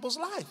on people's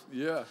life.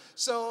 Yeah.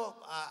 So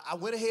I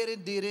went ahead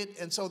and did it,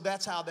 and so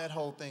that's how that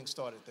whole thing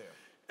started there.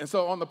 And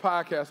so on the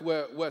podcast,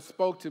 what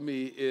spoke to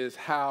me is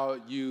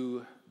how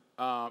you,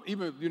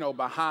 even,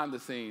 behind the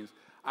scenes,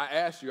 I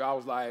asked you, I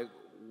was like,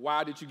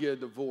 why did you get a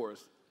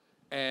divorce?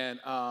 And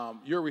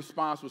your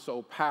response was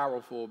so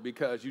powerful,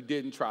 because you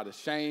didn't try to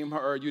shame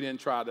her. You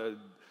didn't try to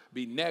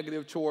be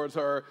negative towards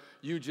her.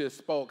 You just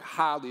spoke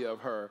highly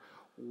of her.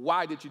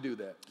 Why did you do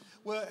that?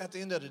 Well, at the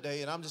end of the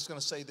day, and I'm just going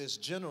to say this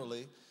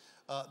generally,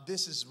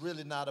 this is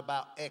really not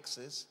about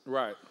exes.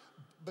 Right.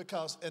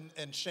 Because,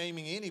 and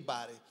shaming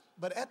anybody.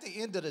 But at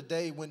the end of the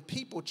day, when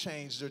people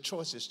change, their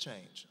choices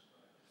change.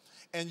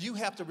 And you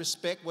have to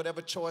respect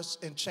whatever choice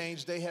and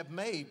change they have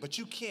made, but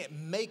you can't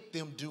make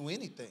them do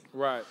anything.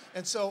 Right.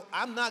 And so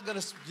I'm not going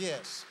to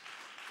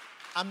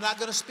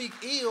speak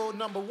ill,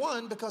 number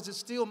one, because it's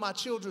still my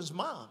children's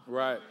mom.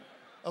 Right.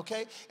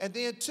 Okay? And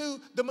then two,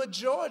 the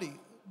majority,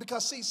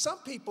 because see, some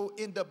people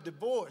end up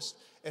divorced.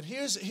 And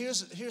here's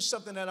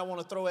something that I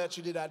want to throw at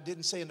you that I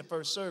didn't say in the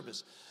first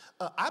service.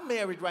 I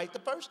married right the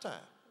first time.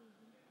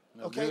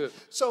 Okay? Good.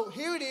 So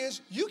here it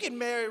is. You get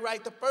married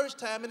right the first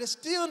time, and it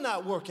still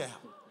not work out.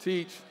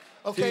 Teach.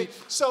 Okay, Teach.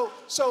 so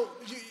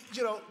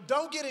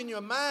don't get in your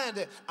mind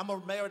that I'm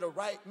gonna marry the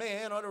right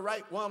man or the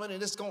right woman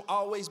and it's gonna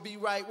always be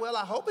right. Well,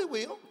 I hope it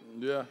will.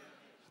 Yeah.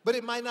 But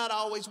it might not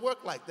always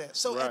work like that.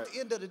 So Right. at the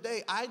end of the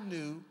day, I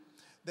knew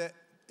that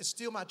it's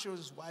still my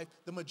children's wife.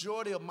 The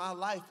majority of my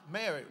life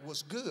married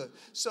was good.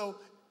 So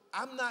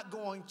I'm not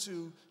going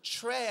to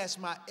trash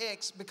my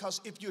ex,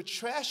 because if you're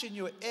trashing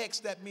your ex,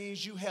 that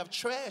means you have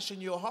trash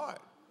in your heart.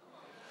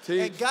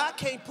 Teach. And God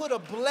can't put a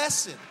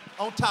blessing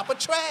on top of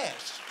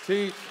trash.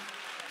 Teach.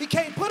 He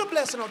can't put a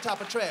blessing on top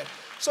of trash.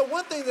 So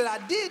one thing that I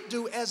did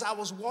do as I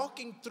was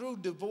walking through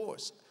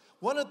divorce,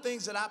 one of the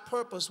things that I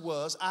purposed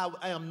was I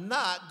am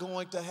not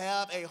going to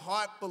have a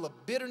heart full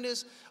of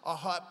bitterness, a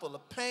heart full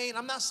of pain.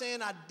 I'm not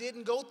saying I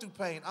didn't go through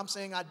pain. I'm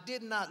saying I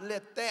did not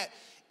let that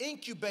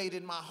incubate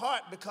in my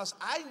heart, because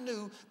I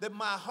knew that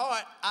my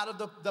heart,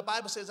 the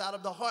Bible says out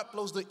of the heart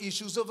flows the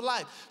issues of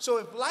life. So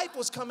if life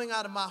was coming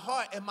out of my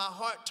heart and my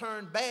heart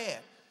turned bad,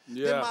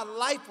 then my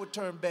life would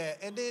turn bad.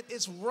 And then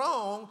it's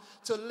wrong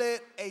to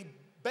let a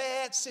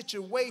bad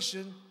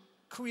situation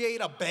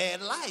create a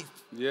bad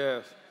life.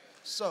 Yes.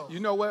 So, you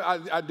know what?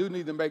 I do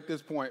need to make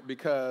this point,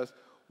 because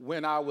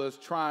when I was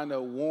trying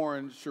to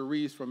warn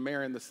Sherese from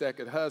marrying the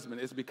second husband,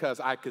 it's because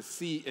I could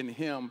see in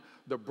him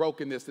the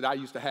brokenness that I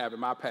used to have in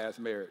my past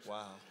marriage.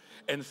 wow.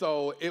 And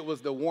so it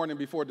was the warning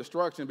before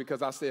destruction,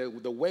 because I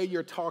said, the way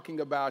you're talking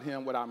about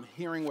him, what I'm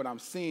hearing, what I'm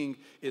seeing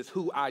is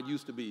who I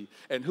used to be.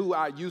 And who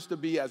I used to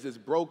be as this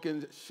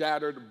broken,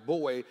 shattered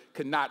boy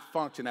could not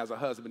function as a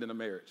husband in a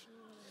marriage.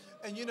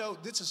 And you know,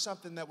 this is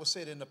something that was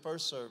said in the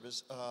first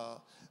service,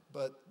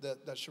 but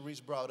that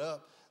Sherese brought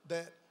up,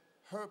 that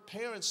her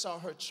parents saw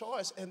her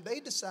choice and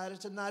they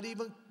decided to not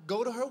even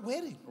go to her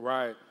wedding.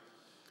 Right.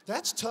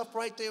 That's tough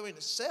right there in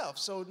itself.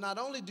 So not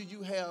only do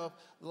you have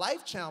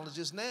life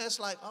challenges, now it's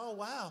like, oh,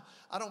 wow,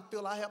 I don't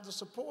feel I have the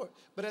support.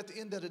 But at the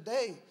end of the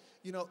day,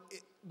 you know,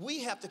 we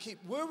have to keep,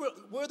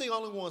 we're the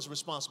only ones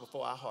responsible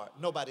for our heart.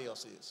 Nobody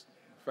else is.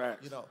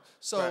 Facts. You know,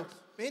 so Facts.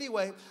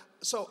 anyway,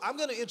 so I'm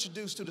going to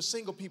introduce to the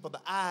single people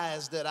the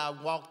eyes that I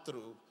walked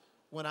through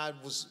when I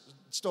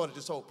started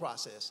this whole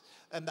process.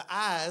 And the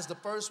eyes, the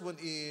first one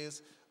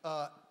is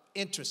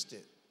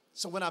interested.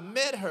 So when I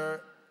met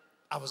her,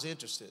 I was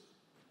interested.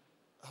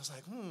 I was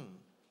like,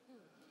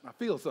 I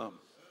feel something.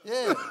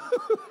 yeah.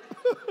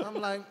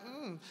 I'm like,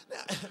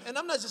 And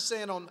I'm not just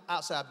saying on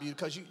outside beauty,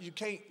 because you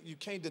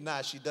can't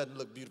deny she doesn't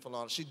look beautiful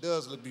on. She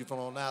does look beautiful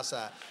on the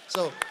outside.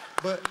 So,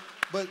 but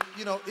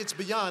you know, it's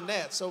beyond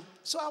that. So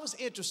I was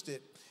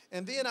interested,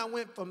 and then I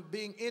went from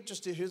being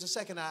interested. Here's the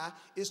second eye,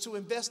 is to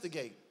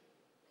investigate.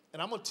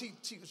 And I'm gonna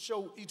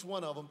show each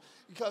one of them,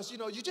 because you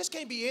know you just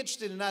can't be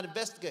interested and not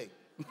investigate.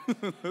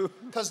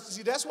 Because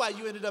see, that's why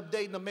you ended up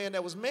dating a man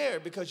that was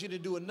married, because you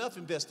didn't do enough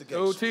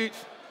investigation. Oh, teach.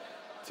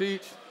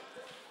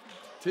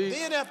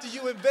 Then after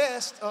you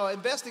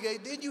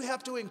investigate, then you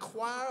have to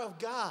inquire of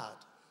God.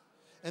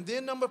 And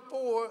then number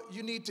 4,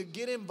 you need to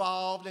get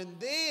involved. And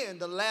then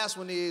the last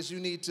one is you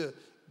need to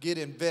get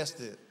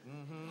invested.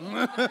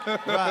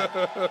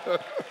 Right.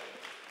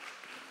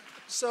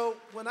 So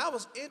when I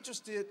was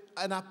interested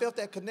and I felt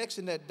that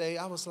connection that day,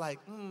 I was like,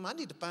 I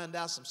need to find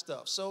out some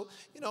stuff. So,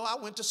 you know,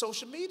 I went to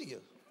social media.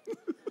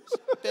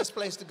 Best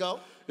place to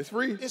go. It's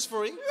free. It's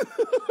free.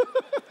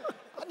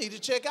 I need to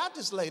check out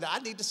this lady. I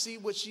need to see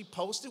what she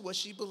posted, what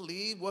she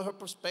believed, what her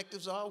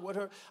perspectives are,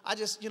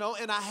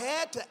 and I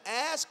had to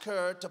ask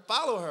her to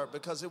follow her,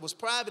 because it was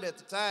private at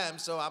the time.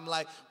 So I'm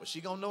like, well,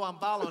 she gonna know I'm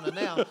following her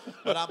now,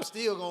 but I'm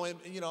still going,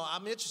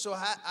 I'm interested. So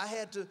I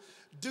had to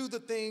do the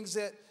things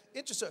that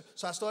interest her.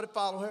 So I started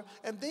following her,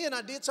 and then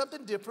I did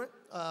something different.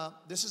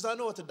 This is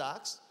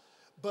unorthodox,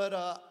 but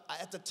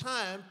at the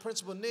time,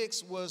 Principal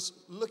Nix was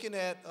looking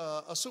at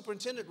a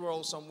superintendent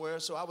role somewhere,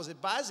 so I was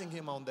advising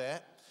him on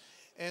that.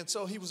 And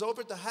so he was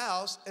over at the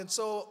house, and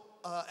so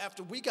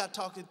after we got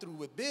talking through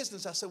with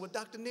business, I said, well,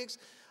 Dr. Nix,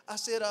 I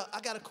said,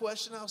 I got a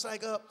question. I was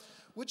like,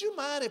 would you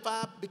mind if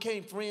I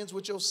became friends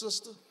with your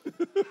sister?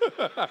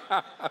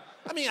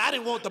 I mean, I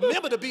didn't want the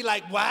member to be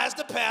like, why is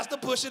the pastor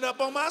pushing up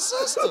on my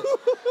sister?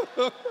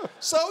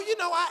 So,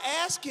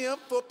 I asked him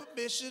for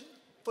permission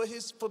for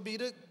me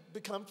to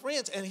become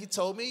friends, and he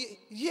told me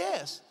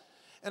yes.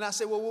 And I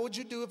said, well, what would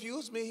you do if you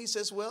was me? He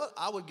says, well,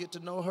 I would get to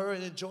know her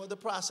and enjoy the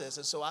process.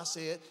 And so I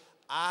said,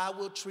 I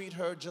will treat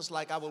her just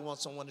like I would want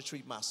someone to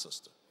treat my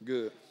sister.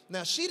 Good.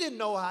 Now, she didn't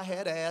know I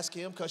had to ask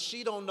him, because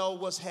she don't know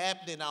what's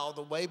happening all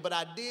the way, but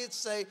I did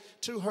say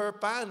to her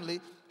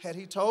finally, had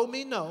he told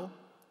me no,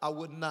 I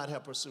would not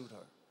have pursued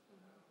her.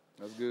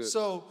 That's good.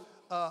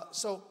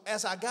 So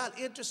as I got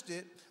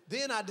interested,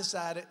 then I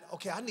decided,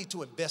 okay, I need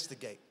to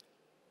investigate.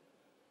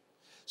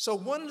 So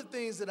one of the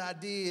things that I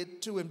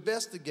did to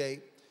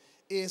investigate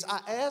is I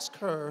asked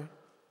her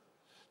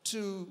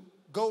to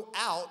go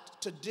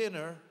out to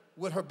dinner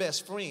with her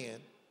best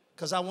friend,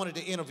 because I wanted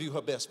to interview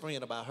her best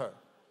friend about her.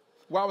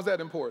 Why was that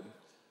important?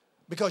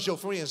 Because your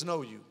friends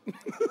know you.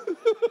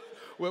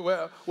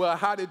 Well,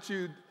 how did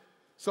you,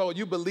 so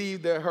you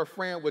believed that her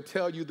friend would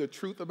tell you the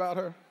truth about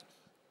her?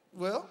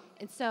 Well.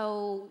 And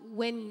so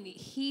when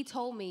he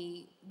told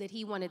me that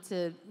he wanted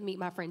to meet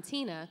my friend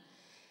Tina,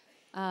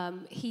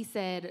 he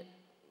said,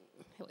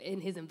 in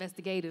his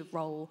investigative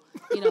role,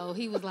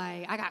 he was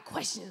like, I got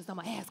questions, I'm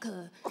gonna ask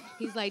her.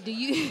 He's like,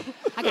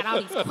 I got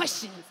all these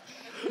questions.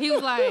 He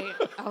was like,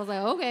 I was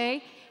like,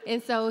 okay.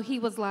 And so he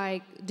was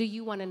like, do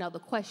you want to know the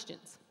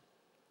questions?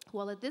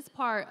 Well, at this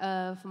part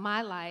of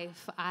my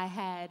life, I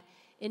had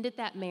ended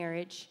that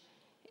marriage,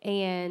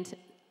 and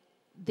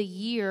a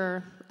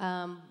year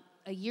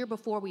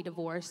before we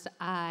divorced,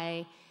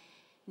 I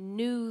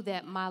knew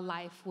that my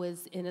life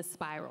was in a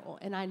spiral,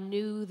 and I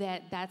knew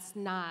that that's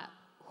not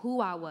who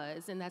I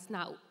was, and that's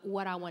not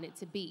what I wanted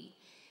to be.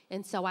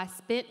 And so I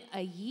spent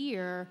a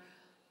year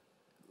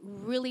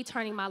really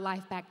turning my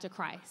life back to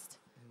Christ.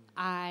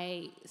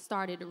 I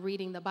started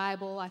reading the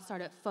Bible. I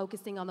started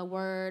focusing on the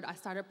Word. I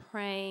started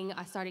praying.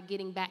 I started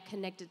getting back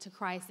connected to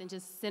Christ and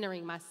just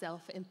centering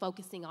myself and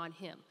focusing on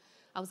Him.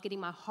 I was getting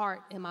my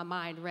heart and my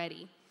mind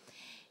ready.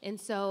 And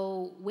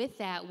so with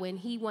that, when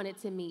he wanted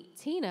to meet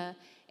Tina,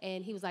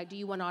 And he was like, do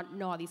you want to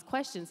know all these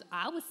questions?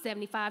 I was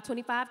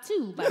 75-25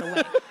 too, by the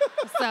way.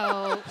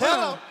 So,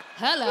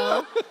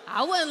 hello.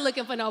 I wasn't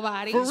looking for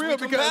nobody. For real,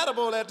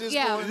 compatible at this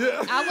point.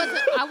 Yeah.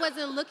 I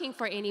wasn't looking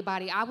for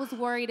anybody. I was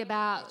worried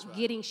about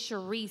getting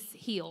Sherese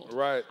healed.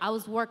 Right. I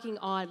was working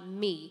on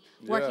me,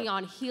 working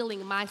on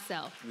healing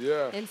myself.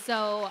 Yeah. And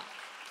so,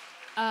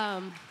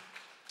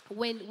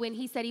 when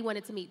he said he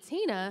wanted to meet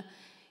Tina,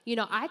 you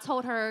know, I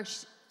told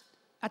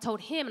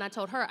him and I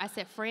told her, I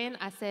said, friend,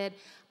 I said,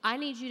 I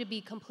need you to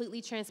be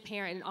completely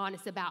transparent and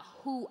honest about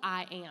who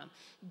I am.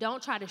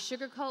 Don't try to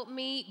sugarcoat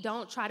me.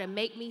 Don't try to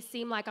make me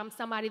seem like I'm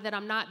somebody that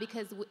I'm not,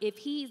 because if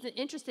he's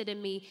interested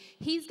in me,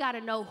 he's got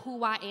to know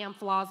who I am,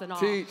 flaws and all.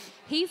 Teach.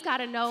 He's got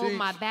to know Teach.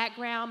 my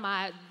background,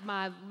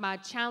 my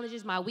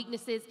challenges, my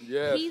weaknesses.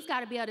 Yes. He's got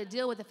to be able to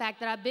deal with the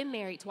fact that I've been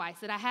married twice,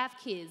 that I have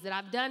kids, that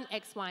I've done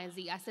X, Y, and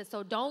Z. I said,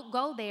 so don't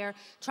go there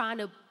trying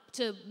to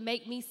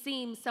make me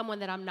seem someone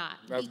that I'm not.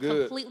 That's be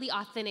good. completely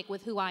authentic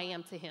with who I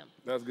am to him.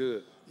 That's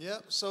good.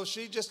 Yep, so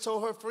she just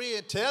told her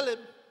friend, tell him.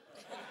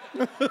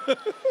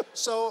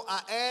 So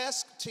I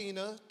asked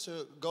Tina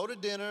to go to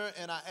dinner,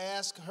 and I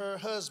asked her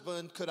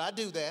husband, could I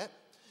do that?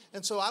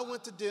 And so I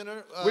went to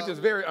dinner. Which is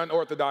very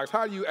unorthodox.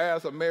 How do you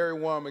ask a married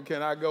woman,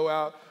 can I go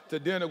out to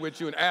dinner with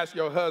you, and ask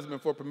your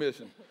husband for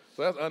permission?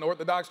 So that's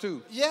unorthodox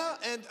too. Yeah,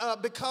 and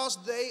because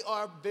they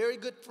are very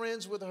good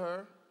friends with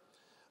her,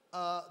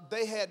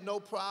 they had no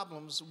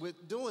problems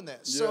with doing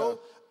that. Yeah. So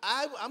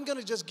I'm going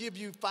to just give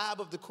you 5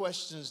 of the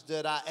questions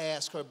that I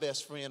asked her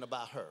best friend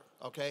about her,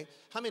 okay?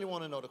 How many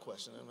want to know the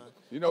question?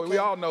 You know, we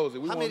all knows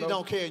it. How many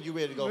don't care and you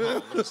ready to go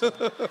home?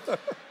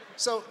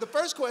 So the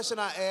first question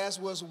I asked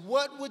was,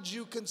 what would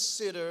you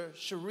consider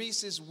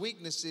Sherese's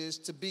weaknesses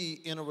to be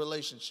in a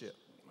relationship?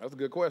 That's a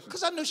good question.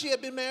 Because I knew she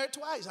had been married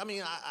twice. I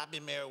mean, I've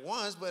been married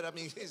once, but I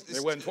mean, It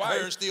wasn't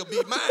twice. Hers still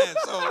beat mine,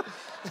 so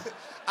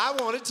I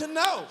wanted to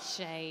know.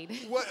 Shade.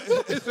 What?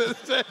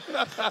 That's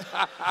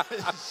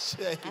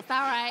all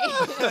right.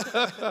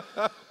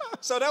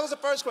 So that was the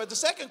first question. The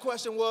second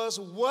question was,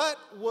 what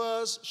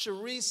was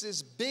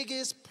Sherese's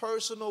biggest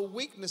personal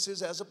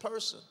weaknesses as a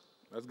person?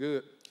 That's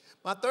good.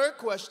 My third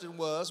question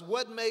was,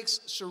 what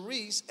makes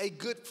Sherese a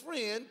good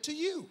friend to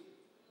you?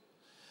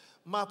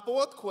 My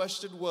fourth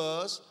question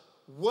was,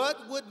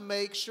 what would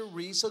make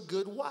Sherese a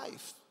good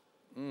wife?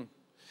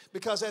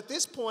 Because at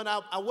this point,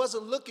 I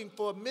wasn't looking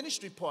for a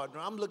ministry partner.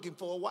 I'm looking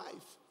for a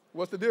wife.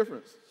 What's the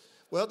difference?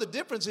 Well, the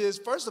difference is,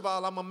 first of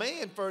all, I'm a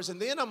man first,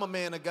 and then I'm a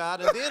man of God,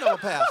 and then I'm a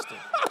pastor.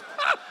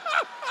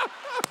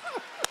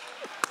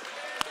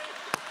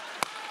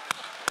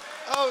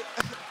 Oh,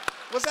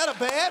 was that a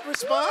bad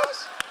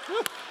response?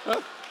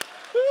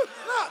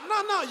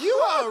 No, you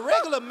are a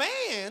regular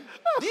man,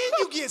 then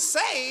you get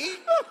saved,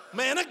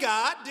 man of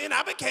God, then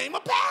I became a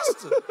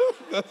pastor.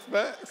 That's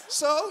facts.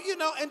 So, you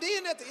know, and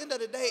then at the end of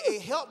the day, a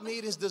help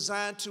meet is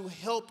designed to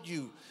help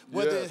you.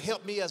 Whether it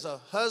help me as a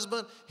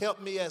husband,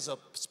 help me as a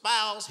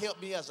spouse,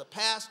 help me as a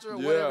pastor, or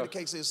whatever the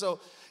case is. So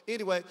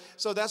anyway,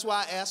 so that's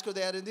why I asked her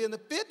that. And then the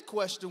fifth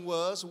question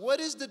was, what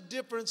is the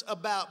difference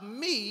about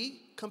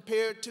me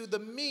compared to the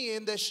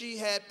men that she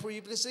had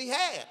previously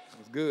had?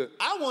 That's good.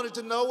 I wanted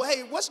to know,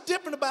 hey, what's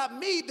different about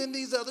me than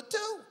these other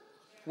two?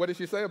 What did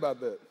she say about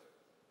that?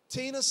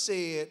 Tina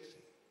said,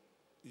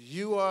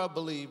 you are a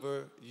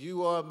believer,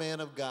 you are a man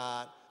of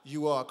God,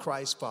 you are a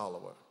Christ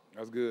follower.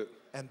 That's good.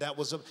 And that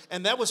was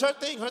her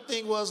thing. Her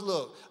thing was,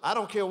 look, I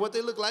don't care what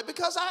they look like,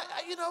 because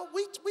you know,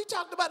 we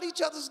talked about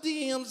each other's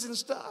DMs and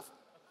stuff.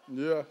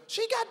 Yeah.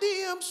 She got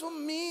DMs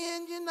from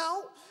men, you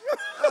know,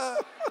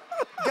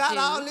 got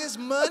all this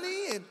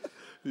money,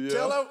 and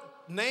tell her,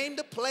 name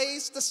the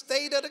place, the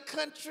state of the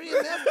country,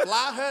 and then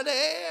fly her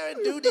there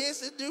and do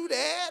this and do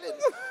that. And,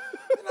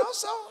 you know,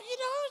 so, you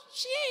know,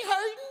 she ain't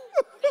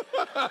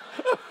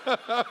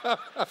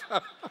hurting.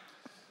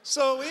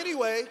 So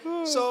anyway,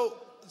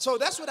 so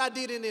that's what I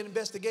did in the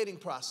investigating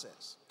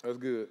process. That's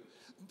good.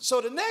 So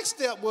the next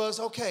step was,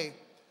 okay,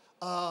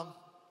 I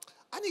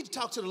need to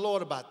talk to the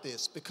Lord about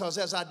this, because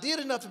as I did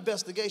enough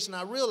investigation,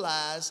 I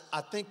realized I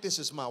think this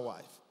is my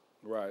wife.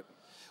 Right.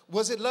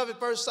 Was it love at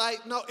first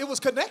sight? No, it was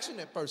connection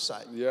at first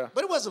sight. Yeah.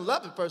 But it wasn't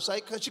love at first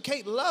sight, because you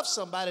can't love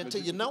somebody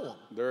until you know them.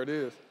 There it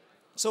is.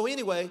 So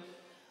anyway,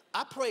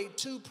 I prayed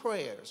 2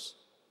 prayers.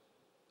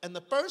 And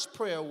the first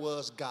prayer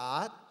was,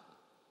 God,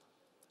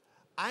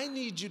 I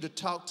need you to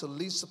talk to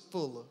Lisa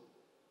Fuller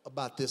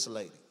about this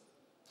lady.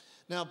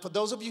 Now, for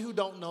those of you who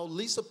don't know,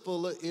 Lisa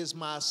Fuller is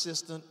my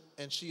assistant,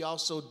 and she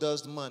also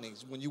does the money.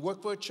 When you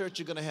work for a church,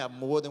 you're going to have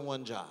more than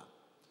one job.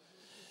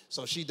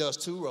 So she does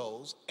 2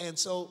 roles. And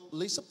so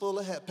Lisa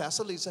Fuller,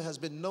 Pastor Lisa, has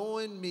been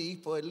knowing me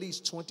for at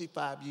least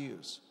 25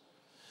 years.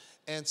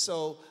 And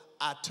so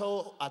I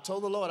told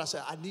the Lord, I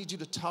said, I need you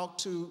to talk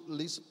to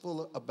Lisa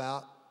Fuller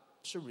about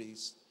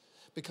Sherese,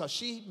 because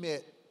she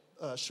met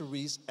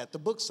Sherese at the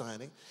book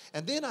signing.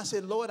 And then I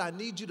said, Lord, I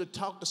need you to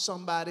talk to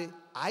somebody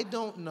I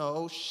don't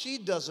know, she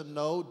doesn't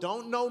know,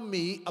 don't know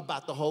me,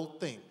 about the whole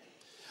thing.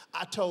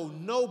 I told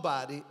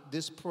nobody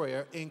this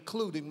prayer,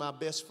 including my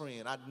best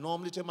friend. I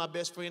normally tell my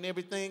best friend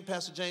everything.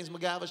 Pastor James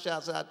McGiver,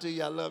 shouts out to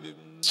you. I love you.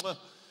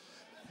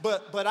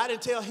 But I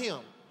didn't tell him.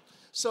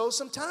 So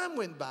some time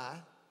went by,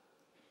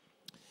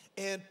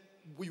 and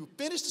we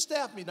finished the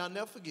staff meeting. I'll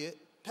never forget.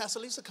 Pastor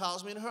Lisa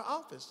calls me in her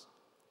office.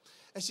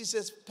 And she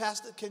says,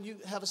 Pastor, can you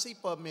have a seat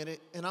for a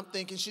minute? And I'm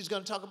thinking she's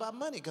going to talk about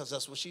money because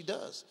that's what she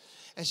does.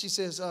 And she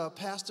says,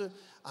 Pastor,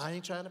 I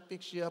ain't trying to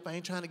fix you up. I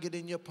ain't trying to get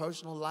in your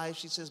personal life.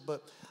 She says,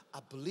 but I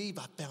believe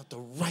I found the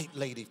right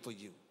lady for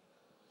you.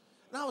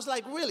 And I was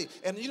like, really?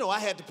 And, you know, I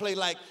had to play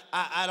like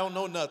I don't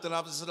know nothing.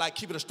 I was just like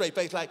keeping a straight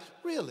face like,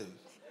 really?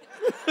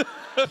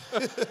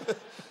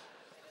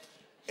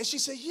 And she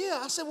said,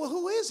 yeah. I said, well,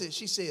 who is it?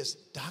 She says,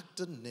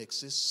 Dr.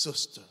 Nix's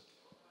sister.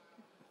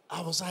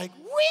 I was like,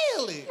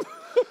 really?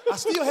 I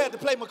still had to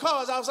play my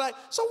cards. I was like,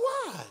 so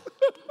why?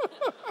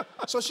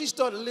 So she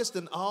started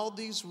listing all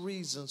these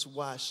reasons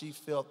why she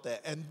felt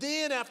that. And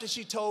then after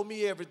she told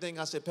me everything,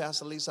 I said,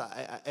 Pastor Lisa,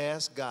 I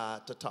asked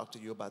God to talk to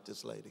you about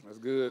this lady. That's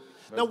good.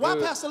 That's now, why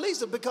good. Pastor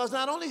Lisa? Because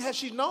not only has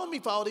she known me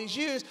for all these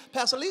years,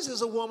 Pastor Lisa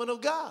is a woman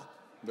of God.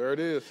 There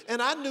it is.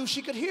 And I knew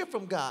she could hear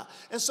from God.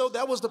 And so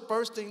that was the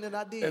first thing that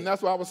I did. And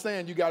that's why I was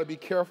saying you got to be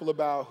careful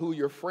about who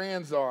your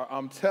friends are.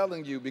 I'm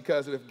telling you,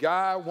 because if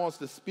God wants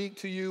to speak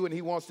to you and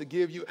he wants to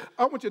give you,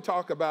 I want you to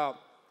talk about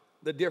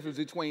the difference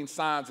between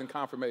signs and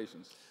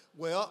confirmations.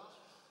 Well,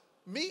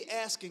 me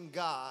asking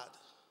God,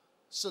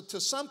 so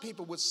to some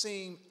people would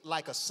seem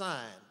like a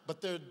sign, but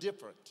they're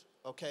different,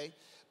 okay?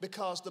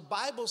 Because the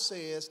Bible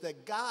says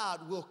that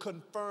God will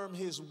confirm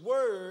his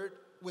word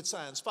with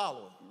signs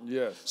following.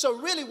 Yes. So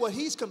really what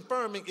he's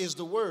confirming is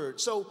the word.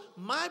 So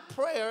my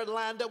prayer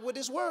lined up with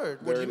his word.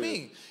 What do you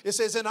mean? It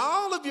says, in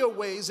all of your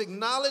ways,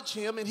 acknowledge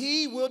him and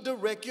he will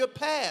direct your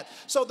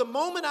path. So the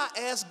moment I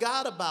asked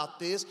God about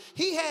this,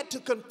 he had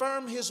to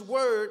confirm his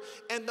word,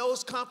 and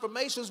those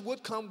confirmations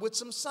would come with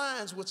some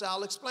signs, which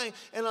I'll explain.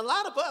 And a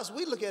lot of us,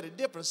 we look at it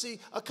different. See,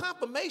 a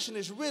confirmation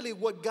is really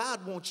what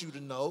God wants you to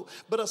know,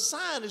 but a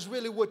sign is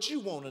really what you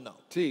want to know.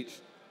 Teach.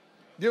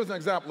 Give us an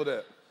example of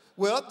that.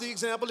 Well, the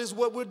example is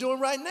what we're doing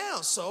right now.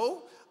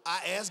 So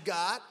I asked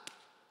God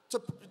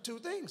two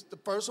things. The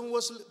first one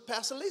was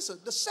Pastor Lisa.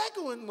 The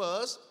second one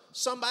was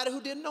somebody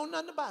who didn't know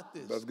nothing about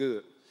this. That's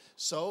good.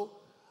 So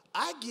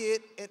I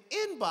get an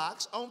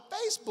inbox on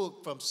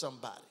Facebook from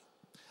somebody.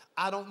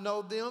 I don't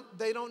know them.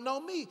 They don't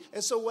know me.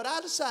 And so what I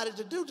decided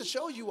to do to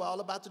show you all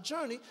about the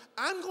journey,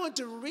 I'm going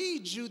to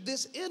read you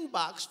this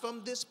inbox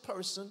from this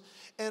person,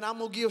 and I'm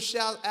going to give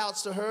shout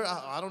outs to her.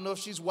 I don't know if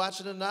she's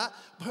watching or not.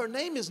 But her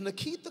name is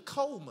Nikita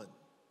Coleman.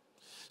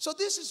 So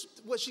this is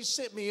what she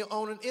sent me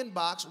on an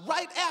inbox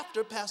right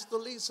after Pastor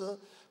Lisa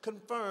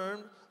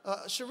confirmed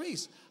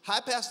Sherese.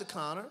 Hi, Pastor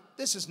Connor.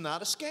 This is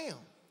not a scam.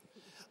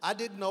 I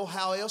didn't know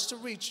how else to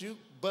reach you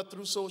but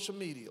through social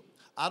media.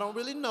 I don't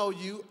really know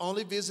you,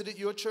 only visited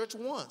your church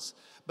once,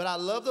 but I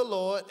love the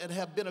Lord and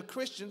have been a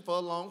Christian for a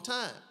long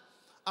time.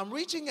 I'm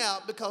reaching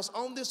out because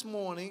on this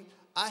morning,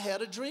 I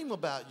had a dream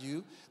about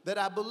you that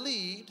I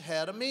believed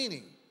had a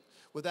meaning.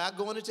 Without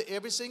going into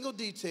every single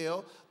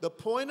detail, the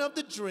point of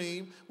the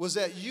dream was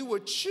that you were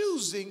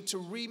choosing to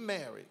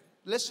remarry.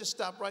 Let's just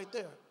stop right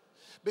there,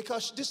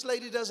 because this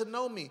lady doesn't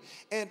know me.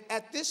 And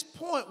at this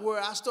point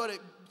where I started,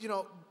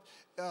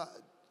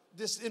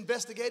 this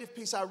investigative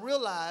piece, I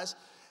realized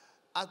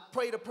I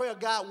prayed a prayer,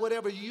 God,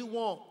 whatever you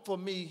want for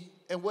me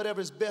and whatever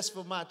is best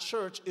for my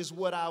church is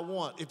what I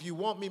want. If you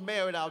want me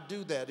married, I'll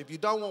do that. If you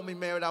don't want me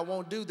married, I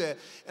won't do that.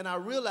 And I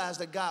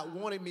realized that God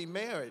wanted me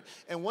married.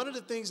 And one of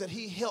the things that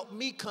he helped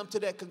me come to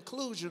that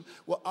conclusion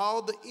were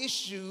all the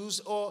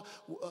issues, or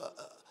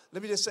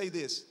let me just say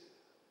this,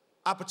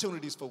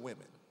 opportunities for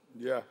women.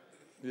 Yeah,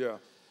 yeah.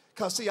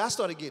 Because, see, I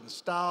started getting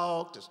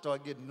stalked, I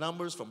started getting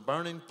numbers from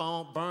burn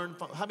phone.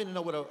 How many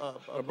know what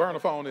a burner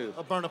phone is?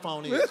 A burner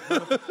phone is.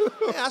 Yeah,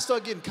 I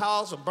started getting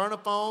calls from burner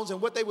phones,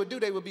 and what they would do,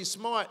 they would be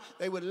smart.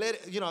 They would let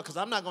it, because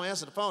I'm not going to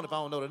answer the phone if I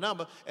don't know the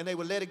number, and they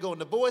would let it go in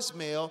the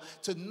voicemail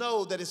to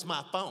know that it's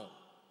my phone.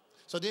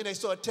 So then they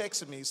start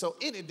texting me. So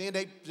then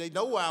they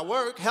know where I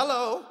work.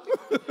 Hello.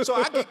 So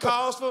I get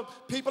calls from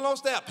people on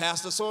staff.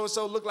 Pastor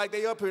so-and-so look like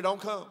they up here,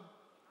 don't come.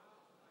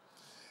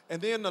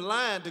 And then the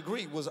line to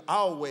greet was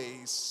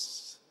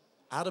always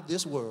out of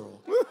this world.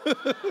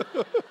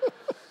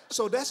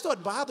 So that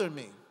started bothering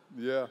me.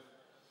 Yeah.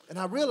 And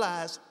I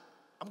realized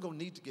I'm going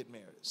to need to get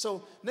married.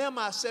 So now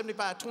my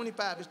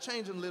 75-25 is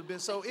changing a little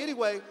bit. So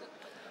anyway.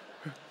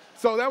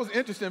 So that was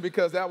interesting,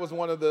 because that was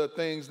one of the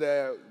things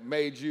that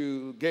gave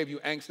you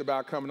angst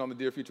about coming on the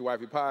Dear Future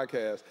Wifey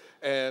podcast,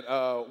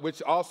 and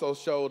which also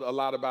showed a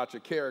lot about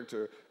your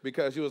character,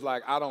 because you was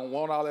like, I don't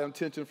want all that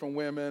attention from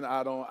women.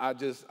 I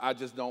just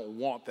don't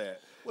want that.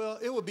 Well,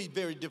 it would be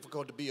very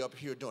difficult to be up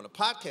here doing a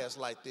podcast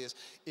like this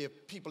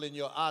if people in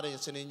your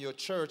audience and in your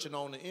church and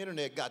on the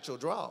internet got your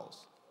draws.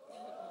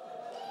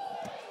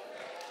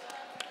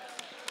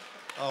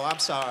 Oh, I'm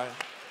sorry.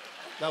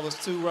 That was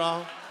too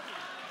raw.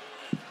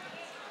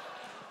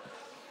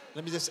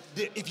 Let me just,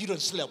 if you done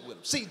slept with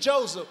him. See,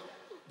 Joseph,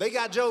 they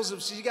got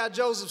Joseph. She got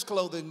Joseph's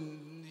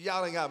clothing.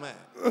 Y'all ain't got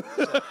mine.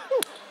 So,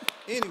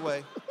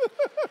 anyway,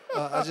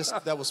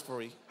 that was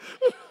free.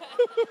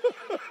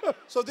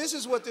 So this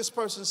is what this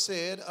person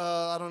said.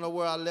 I don't know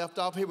where I left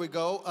off. Here we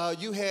go.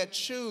 You had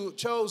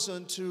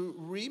chosen to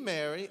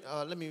remarry.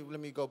 Let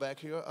me go back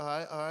here. All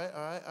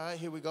right.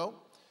 Here we go.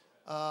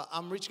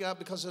 I'm reaching out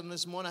because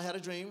this morning I had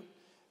a dream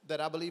that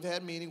I believe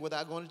had meaning.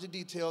 Without going into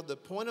detail, the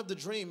point of the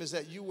dream is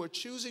that you were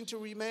choosing to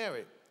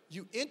remarry.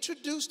 You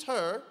introduced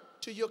her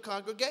to your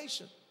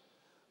congregation.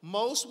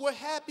 Most were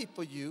happy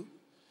for you.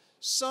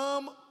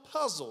 Some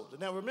puzzled.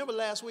 Now, remember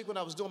last week when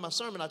I was doing my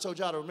sermon, I told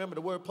y'all to remember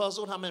the word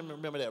puzzled. How many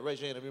remember that? Raise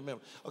your hand if you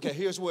remember. Okay,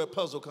 here's where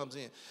puzzle comes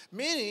in.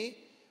 Many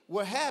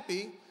were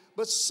happy,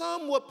 but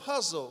some were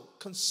puzzled,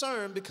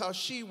 concerned because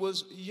she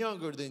was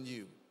younger than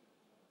you.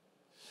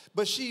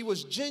 But she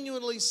was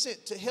genuinely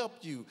sent to help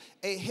you,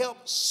 a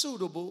help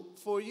suitable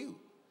for you.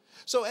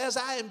 So as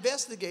I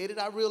investigated,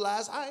 I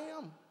realized I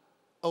am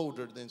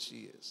older than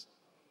she is.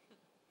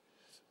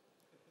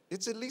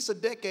 It's at least a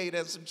decade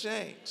and some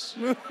change.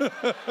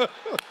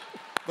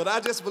 But I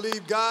just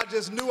believe God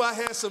just knew I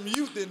had some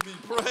youth in me.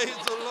 Praise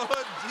the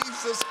Lord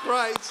Jesus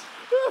Christ.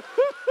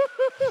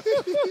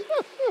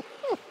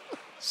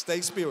 Stay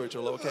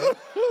spiritual, okay?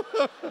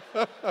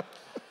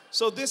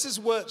 So this is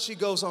what she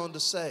goes on to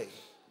say.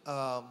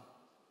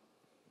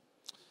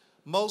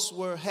 Most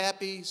were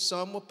happy,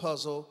 some were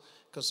puzzled,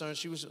 concerned.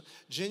 She was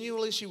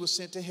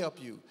sent to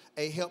help you,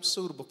 a help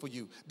suitable for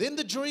you. Then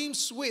the dream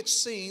switched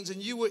scenes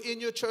and you were in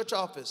your church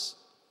office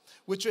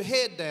with your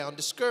head down,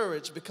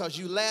 discouraged because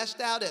you lashed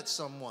out at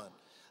someone.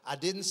 I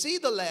didn't see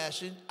the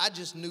lashing, I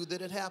just knew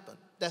that it happened.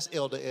 That's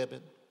Elder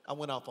Eben. I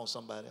went off on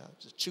somebody. I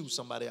just chewed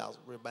somebody else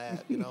real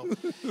bad, you know.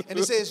 And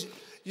he says,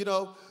 you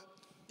know,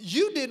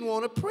 you didn't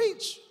want to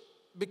preach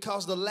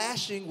because the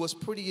lashing was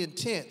pretty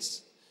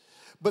intense.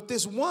 But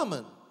this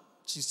woman,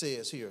 she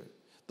says here,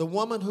 the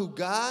woman who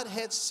God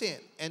had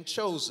sent and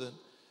chosen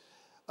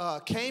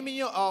came in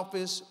your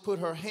office, put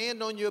her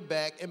hand on your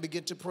back, and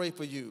began to pray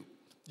for you.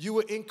 You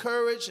were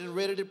encouraged and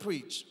ready to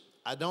preach.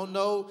 I don't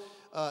know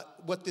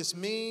what this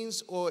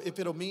means or if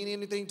it'll mean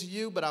anything to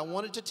you, but I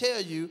wanted to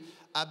tell you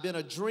I've been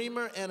a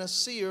dreamer and a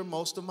seer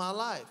most of my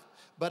life.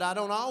 But I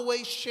don't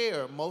always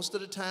share. Most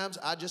of the times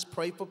I just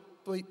pray for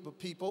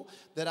people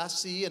that I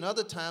see, and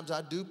other times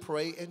I do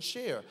pray and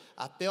share.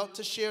 I felt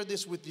to share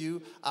this with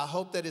you. I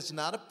hope that it's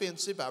not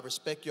offensive. I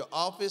respect your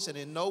office, and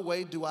in no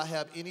way do I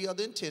have any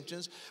other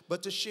intentions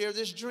but to share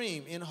this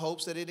dream in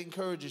hopes that it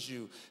encourages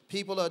you.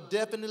 People are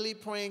definitely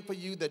praying for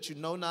you that you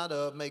know not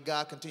of. May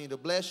God continue to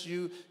bless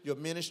you, your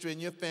ministry,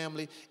 and your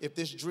family. If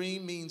this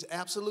dream means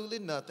absolutely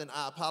nothing,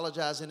 I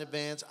apologize in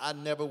advance. I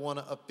never want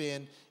to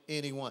offend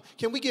anyone.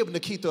 Can we give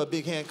Nikita a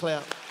big hand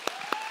clap?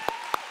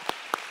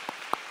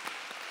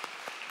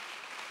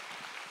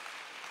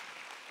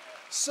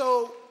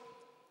 So,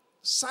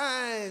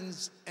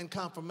 signs and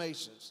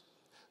confirmations.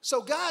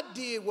 So God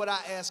did what I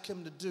asked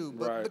him to do,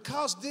 but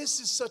because this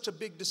is such a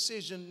big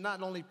decision,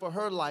 not only for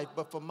her life,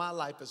 but for my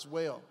life as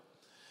well.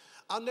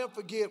 I'll never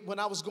forget when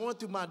I was going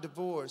through my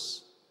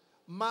divorce,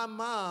 my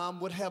mom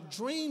would have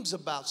dreams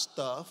about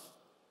stuff,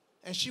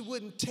 and she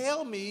wouldn't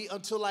tell me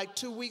until like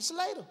 2 weeks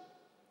later.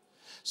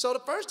 So the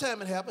first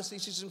time it happened, see,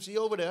 she's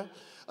over there.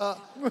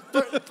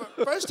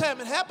 First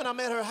time it happened, I'm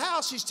at her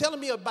house. She's telling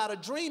me about a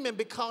dream, and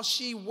because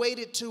she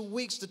waited 2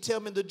 weeks to tell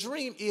me the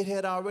dream, it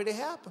had already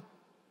happened.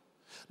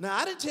 Now,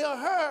 I didn't tell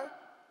her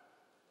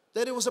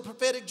that it was a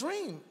prophetic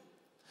dream,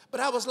 but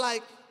I was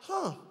like,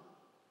 I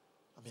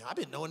mean, I've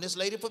been knowing this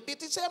lady for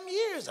 57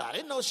 years. I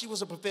didn't know she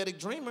was a prophetic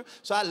dreamer,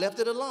 so I left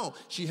it alone.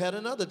 She had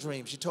another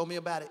dream. She told me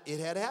about it. It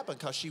had happened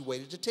because she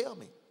waited to tell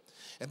me.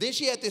 And then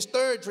she had this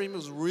third dream. It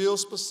was real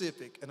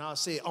specific. And I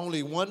said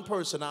only one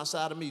person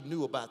outside of me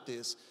knew about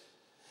this.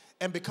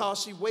 And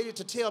because she waited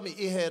to tell me,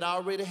 it had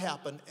already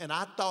happened. And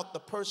I thought the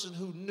person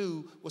who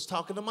knew was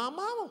talking to my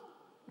mama.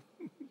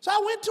 So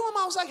I went to him.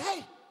 I was like,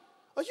 hey,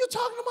 are you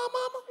talking to my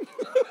mama?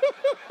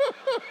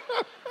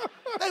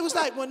 They was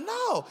like, well,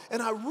 no.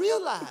 And I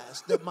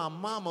realized that my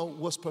mama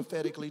was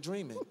prophetically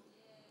dreaming.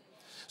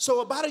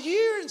 So about a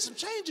year and some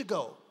change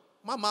ago,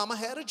 my mama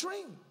had a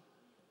dream.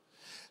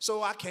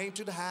 So I came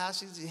to the house.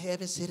 She said,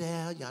 have it, sit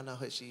down. Y'all know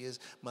who she is,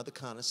 Mother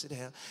Connor, sit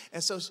down.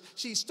 And so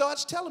she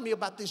starts telling me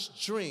about this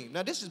dream.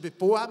 Now, this is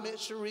before I met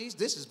Sherese.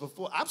 This is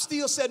before. I'm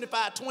still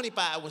 75,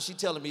 25 when she's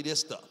telling me this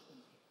stuff.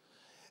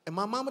 And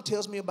my mama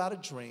tells me about a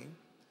dream.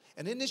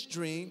 And in this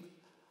dream,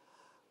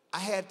 I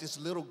had this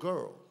little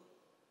girl.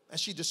 And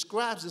she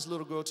describes this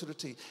little girl to the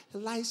T.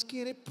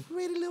 Light-skinned,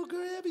 pretty little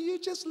girl, you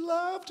just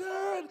loved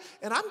her.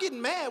 And I'm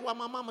getting mad while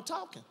my mama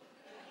talking.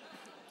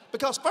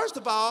 Because first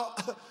of all,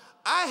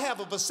 I have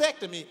a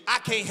vasectomy. I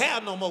can't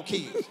have no more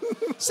kids.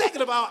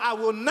 Second of all, I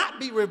will not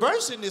be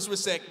reversing this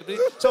vasectomy,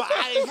 so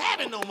I ain't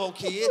having no more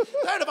kids.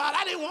 Third of all,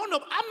 I didn't want no,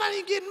 I'm not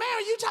even getting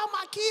married. You talking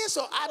about kids?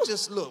 So I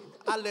just, look,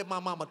 I let my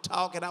mama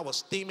talk, and I was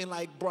steaming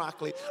like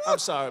broccoli. I'm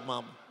sorry,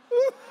 mama.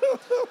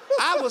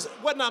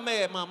 Wasn't I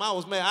mad, mama? I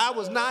was mad. I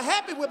was not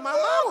happy with my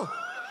mama.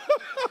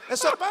 And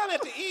so finally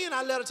at the end,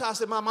 I let her talk. I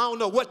said, mama, I don't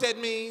know what that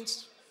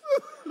means.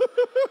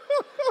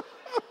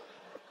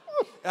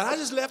 And I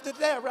just left it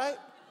there, right?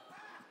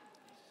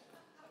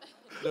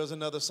 There's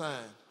another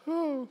sign.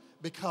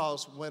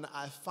 Because when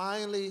I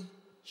finally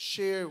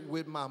shared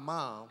with my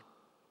mom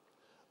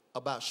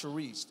about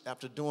Sherese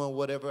after doing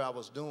whatever I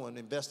was doing,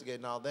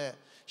 investigating all that.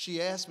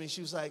 She asked me,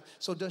 she was like,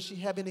 so does she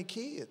have any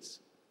kids?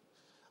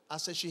 I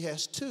said, she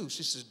has 2.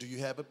 She says, do you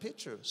have a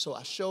picture? So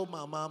I showed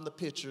my mom the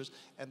pictures,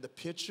 and the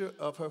picture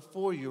of her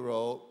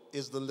 4-year-old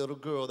is the little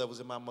girl that was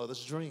in my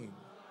mother's dream.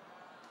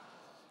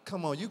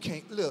 Come on, you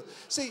can't, look.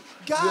 See,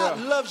 God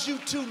loves you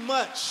too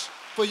much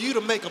for you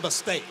to make a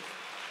mistake.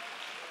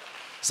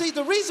 See,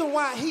 the reason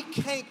why he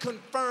can't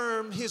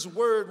confirm his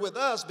word with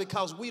us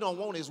because we don't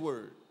want his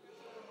word.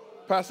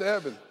 Pastor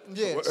Eben,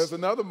 yes. There's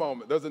another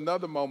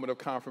moment of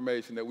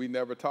confirmation that we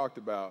never talked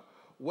about.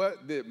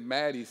 What did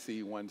Maddie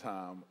see one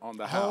time on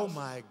the house? Oh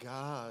my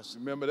gosh.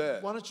 Remember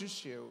that? Why don't you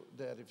share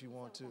that if you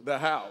want to? The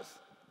house.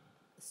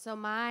 So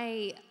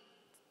my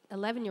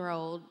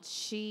 11-year-old,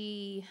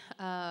 she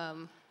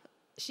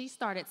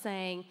started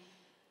saying,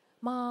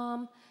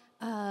 Mom,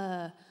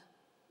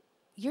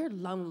 you're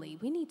lonely.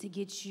 We need to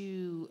get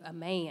you a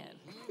man.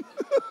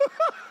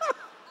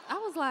 I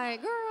was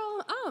like,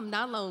 girl, I'm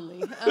not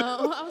lonely.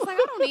 I was like,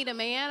 I don't need a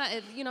man.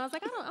 I was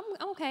like,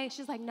 I'm okay.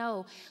 She's like,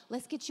 no,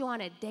 let's get you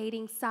on a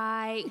dating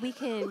site. We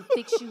can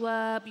fix you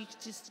up. You can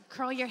just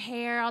curl your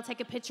hair. I'll take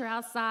a picture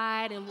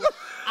outside, and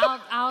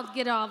I'll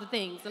get all the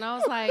things. And I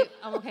was like,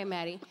 I'm okay,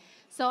 Maddie.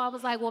 So I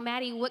was like, well,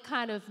 Maddie, what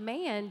kind of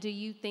man do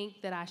you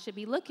think that I should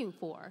be looking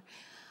for?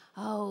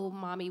 Oh,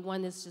 Mommy,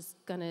 one that's just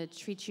going to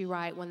treat you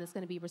right, one that's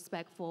going to be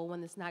respectful,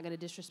 one that's not going to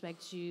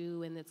disrespect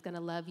you, and that's going to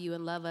love you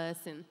and love us.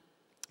 And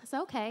I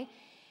said, okay.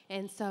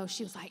 And so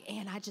she was like,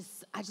 and I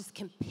just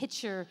can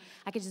picture,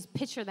 I could just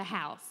picture the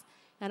house.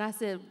 And I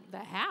said, the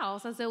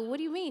house? I said, what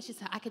do you mean? She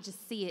said, I could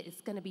just see it.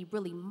 It's going to be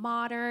really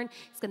modern.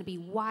 It's going to be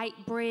white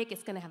brick.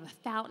 It's going to have a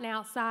fountain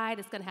outside.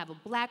 It's going to have a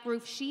black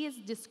roof. She is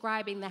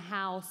describing the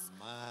house,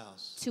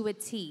 to a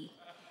T.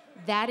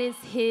 That is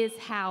his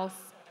house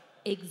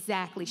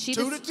exactly. She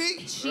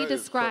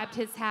described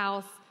his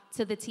house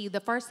to the T. The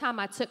first time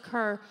I took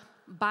her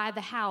by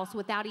the house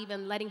without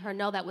even letting her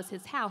know that was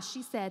his house,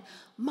 she said,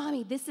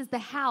 Mommy, this is the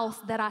house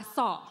that I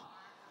saw.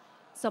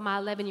 So my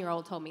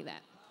 11-year-old told me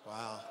that.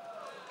 Wow.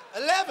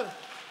 11.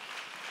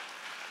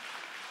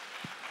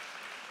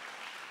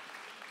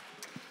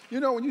 You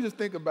know, when you just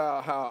think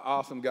about how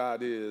awesome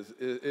God is,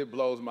 it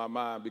blows my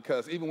mind,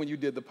 because even when you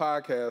did the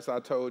podcast, I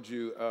told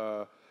you,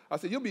 I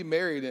said, you'll be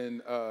married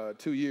in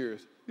 2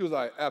 years. He was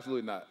like,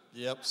 absolutely not.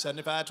 Yep,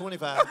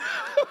 75-25.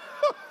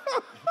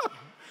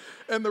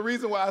 And the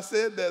reason why I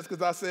said that is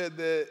because I said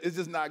that it's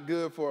just not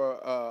good for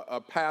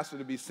a pastor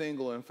to be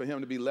single and for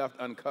him to be left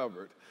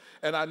uncovered.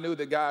 And I knew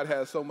that God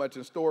has so much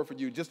in store for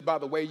you just by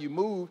the way you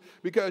moved,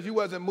 because you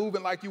wasn't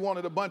moving like you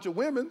wanted a bunch of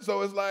women.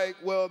 So it's like,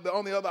 well, the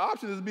only other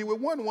option is to be with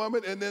one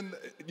woman, and then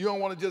you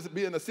don't want to just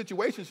be in a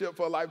situationship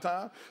for a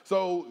lifetime.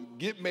 So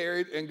get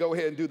married and go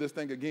ahead and do this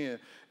thing again.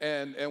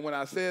 And when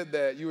I said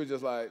that, you were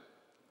just like,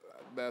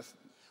 that's...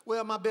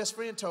 Well, my best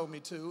friend told me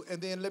to.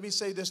 And then let me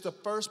say this, the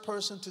first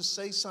person to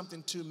say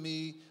something to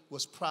me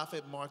was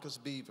Prophet Marcus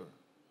Beaver.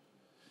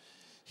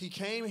 He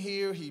came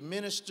here, he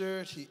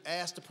ministered, he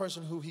asked the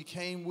person who he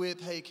came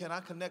with, hey, can I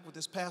connect with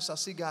this pastor? I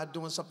see God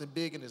doing something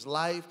big in his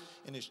life,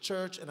 in his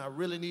church, and I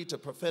really need to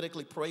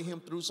prophetically pray him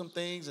through some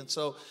things. And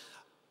so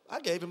I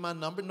gave him my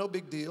number, no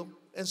big deal.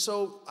 And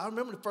so I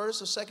remember the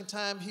first or second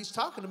time he's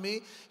talking to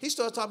me, he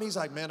starts talking to me, he's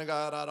like, man of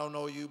God, I don't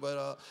know you,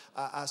 but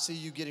I see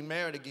you getting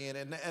married again.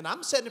 And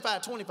I'm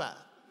 75-25.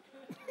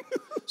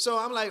 So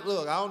I'm like,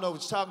 look, I don't know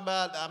what you're talking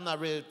about. I'm not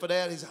ready for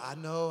that. He's like, I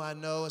know.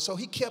 And so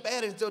he kept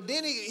at it. So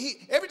then he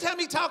every time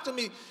he talked to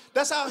me,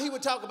 that's how he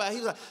would talk about it. He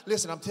was like,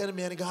 listen, I'm telling you,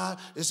 man of God,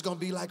 it's going to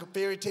be like a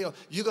fairy tale.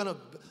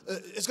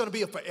 It's going to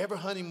be a forever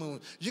honeymoon.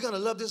 You're going to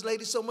love this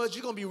lady so much,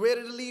 you're going to be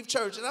ready to leave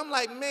church. And I'm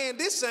like, man,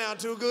 this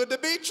sounds too good to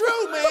be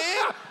true,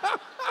 man.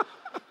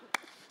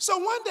 So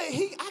one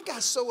day, I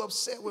got so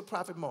upset with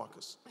Prophet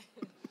Marcus.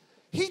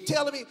 He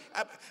telling me,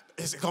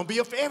 it's going to be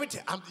a fairy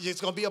tale. It's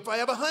going to be a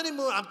forever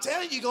honeymoon. I'm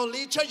telling you, you're going to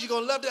leave church. You're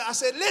going to love it. I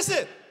said,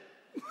 listen.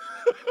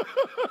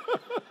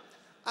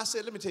 I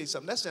said, let me tell you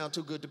something. That sounds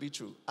too good to be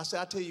true. I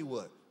said, I'll tell you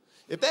what.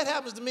 If that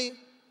happens to me,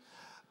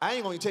 I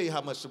ain't going to tell you how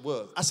much it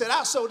was. I said,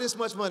 I'll sow this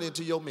much money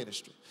into your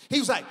ministry. He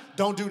was like,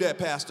 don't do that,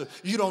 Pastor.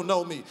 You don't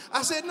know me.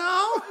 I said,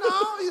 no.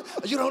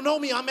 You don't know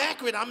me. I'm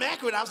accurate. I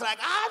was like,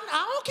 I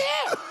don't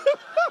care.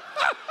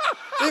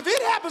 If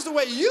it happens the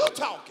way you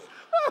talking.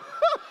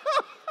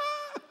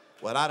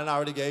 Well, I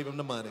already gave him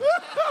the money.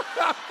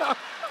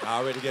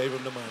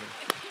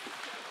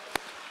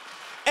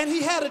 And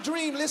he had a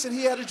dream. Listen,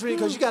 he had a dream,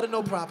 because you got to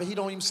know Prophet. He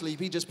don't even sleep.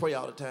 He just pray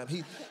all the time.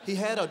 He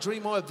had a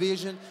dream or a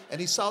vision,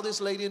 and he saw this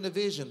lady in the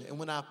vision. And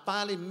when I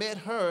finally met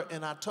her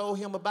and I told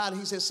him about it,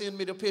 he said, send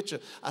me the picture.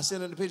 I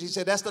sent him the picture. He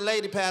said, that's the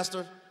lady,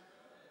 Pastor.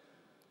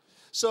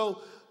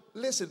 So,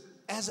 listen,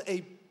 as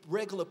a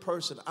regular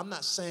person, I'm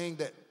not saying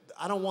that,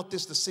 I don't want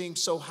this to seem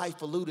so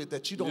highfalutin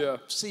that you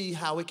don't see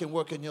how it can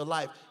work in your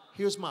life.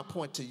 Here's my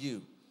point to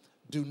you.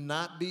 Do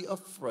not be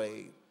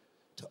afraid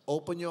to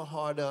open your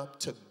heart up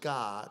to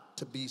God,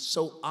 to be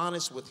so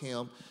honest with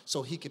him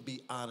so he can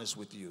be honest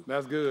with you.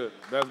 That's good.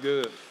 That's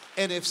good.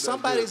 And if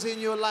somebody's in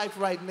your life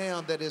right now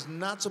that is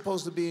not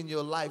supposed to be in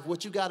your life,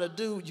 what you got to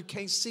do, you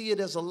can't see it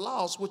as a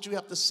loss. What you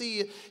have to see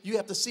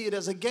it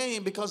as a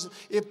gain, because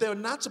if they're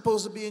not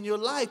supposed to be in your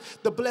life,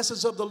 the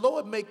blessings of the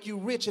Lord make you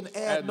rich and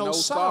add no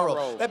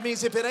sorrow. That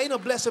means if it ain't a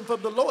blessing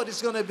from the Lord,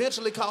 it's going to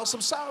eventually cause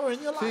some sorrow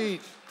in your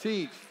life.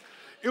 Teach.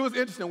 It was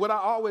interesting. What I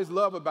always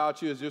love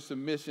about you is your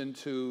submission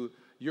to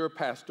your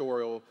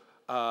pastoral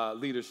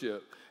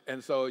leadership.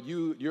 And so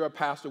you're a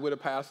pastor with a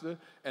pastor,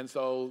 and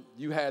so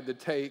you had to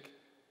take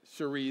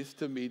Sherese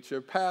to meet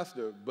your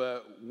pastor.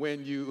 But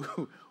when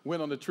you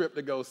went on the trip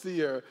to go see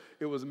her,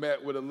 it was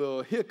met with a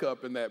little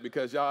hiccup in that,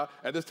 because y'all,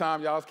 at this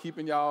time, y'all was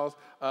keeping y'all's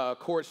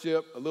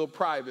courtship a little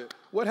private.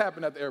 What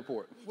happened at the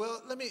airport?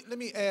 Well, let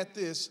me add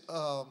this.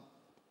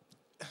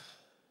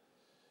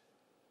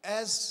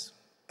 As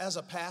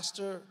a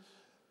pastor,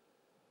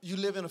 you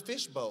live in a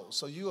fishbowl,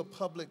 so you're a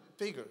public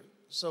figure.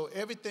 So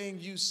everything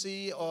you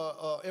see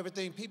or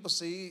everything people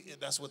see,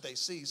 that's what they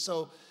see.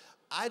 So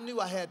I knew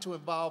I had to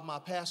involve my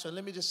pastor. And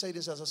let me just say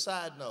this as a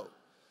side note.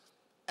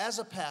 As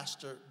a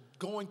pastor,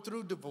 going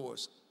through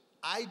divorce,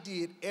 I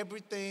did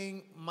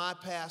everything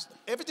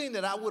everything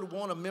that I would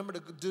want a member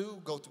to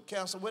do, go through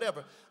counsel,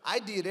 whatever. I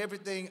did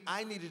everything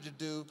I needed to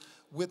do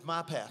with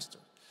my pastor.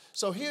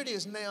 So here it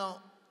is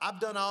now. I've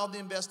done all the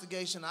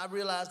investigation. I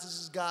realized this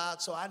is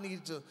God, so I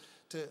needed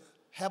to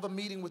have a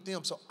meeting with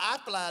them. So I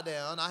fly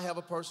down. I have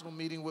a personal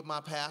meeting with my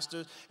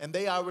pastors, and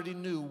they already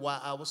knew why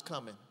I was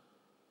coming.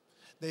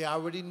 They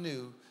already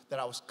knew that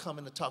I was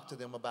coming to talk to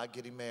them about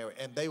getting married,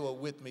 and they were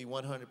with me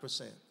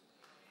 100%.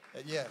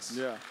 Yes.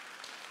 Yeah.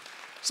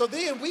 So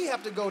then we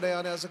have to go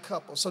down as a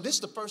couple. So this is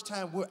the first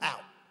time we're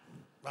out,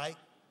 right?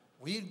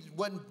 We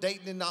wasn't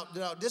dating out.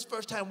 This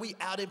first time we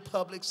out in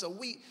public. So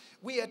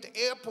we at the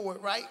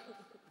airport, right?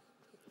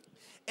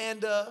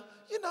 And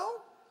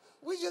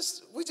we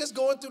just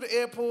going through the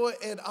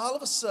airport, and all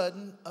of a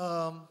sudden,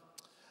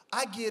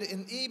 I get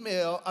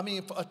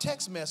a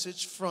text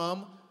message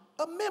from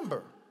a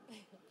member.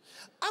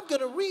 I'm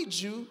going to read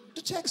you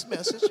the text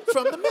message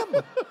from the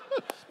member.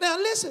 Now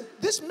listen,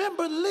 this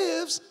member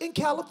lives in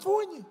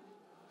California.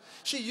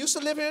 She used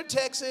to live here in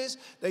Texas.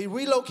 They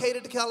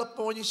relocated to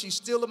California. She's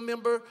still a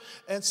member.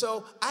 And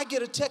so I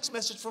get a text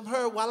message from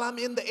her while I'm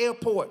in the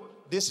airport.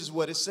 This is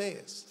what it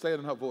says. Say it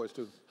in her voice,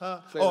 too.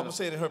 Huh? I'm going to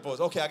say it in her voice.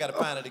 Okay, I got to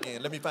find it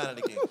again. Let me find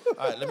it again.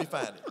 All right, let me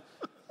find it.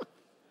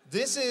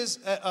 This is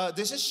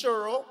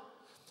Cheryl.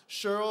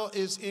 Cheryl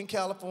is in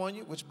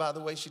California, which, by the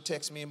way, she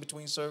texted me in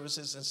between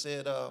services and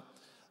said,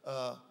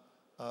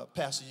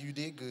 Pastor, you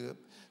did good.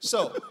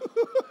 So,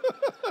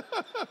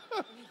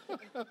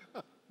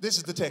 this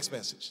is the text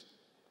message.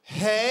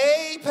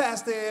 Hey,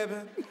 Pastor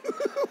Eben.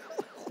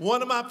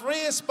 One of my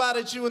friends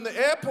spotted you in the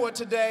airport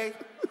today.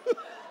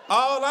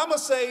 All I'm going to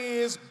say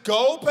is,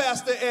 go,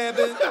 Pastor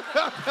Eben.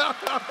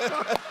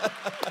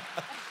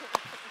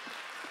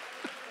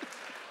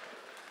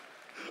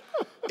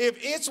 If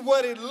it's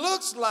what it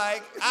looks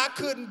like, I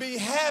couldn't be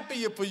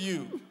happier for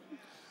you.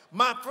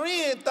 My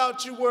friend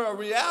thought you were a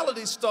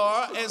reality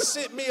star and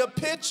sent me a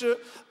picture.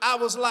 I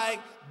was like,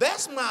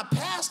 that's my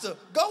pastor.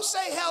 Go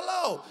say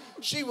hello.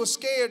 She was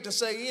scared to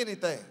say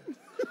anything.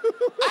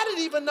 I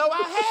didn't even know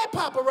I had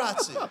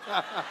paparazzi.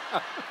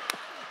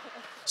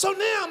 So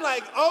now I'm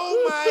like,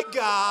 oh my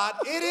God,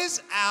 it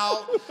is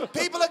out.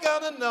 People are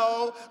gonna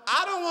know.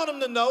 I don't want them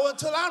to know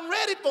until I'm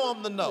ready for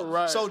them to know.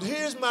 Right. So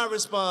here's my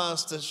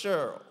response to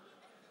Cheryl.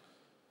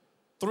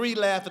 3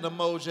 laughing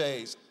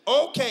emojis.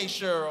 Okay,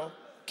 Cheryl,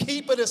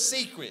 keep it a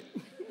secret.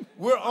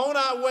 We're on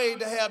our way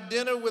to have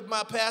dinner with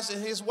my pastor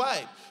and his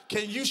wife.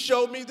 Can you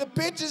show me the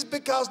pictures?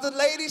 Because the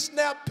lady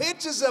snapped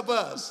pictures of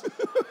us.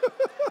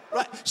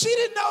 Right? She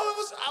didn't know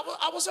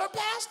I was her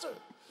pastor.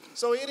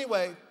 So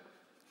anyway,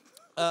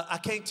 I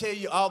can't tell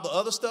you all the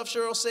other stuff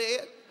Cheryl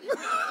said.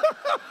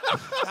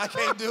 I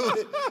can't do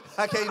it.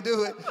 I can't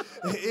do it.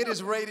 It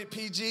is rated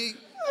PG,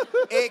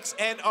 X,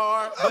 and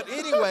R. But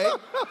anyway,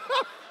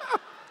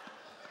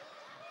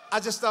 I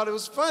just thought it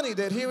was funny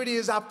that here it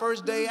is, our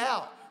first day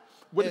out.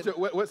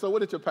 So what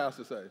did your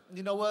pastor say?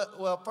 You know what?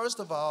 Well, first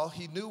of all,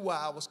 he knew why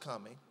I was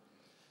coming.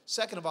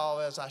 Second of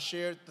all, as I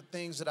shared the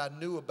things that I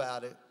knew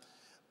about it,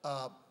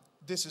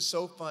 this is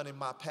so funny.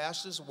 My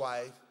pastor's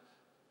wife,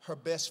 her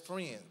best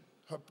friend,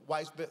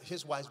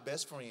 his wife's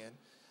best friend,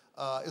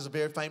 is a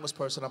very famous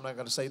person. I'm not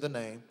going to say the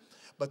name.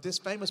 But this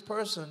famous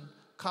person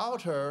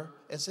called her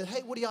and said,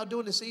 hey, what are y'all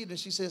doing this evening?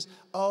 She says,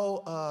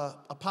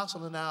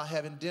 Apostle and I are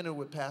having dinner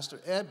with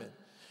Pastor Eben.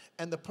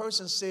 And the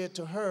person said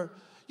to her,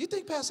 you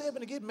think Pastor Eben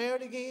will get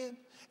married again?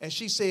 And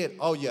she said,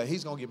 oh, yeah,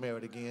 he's going to get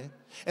married again.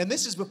 And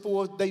this is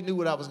before they knew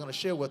what I was going to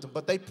share with them.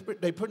 But they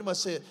pretty much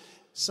said,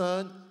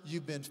 son,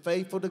 you've been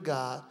faithful to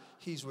God.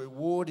 He's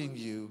rewarding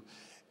you.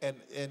 And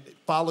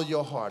follow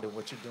your heart in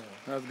what you're doing.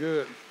 That's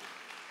good.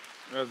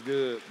 That's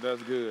good.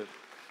 That's good.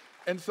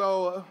 And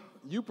so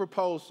you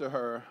proposed to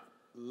her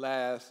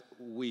last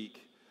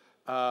week.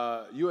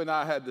 You and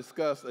I had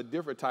discussed a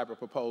different type of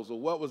proposal.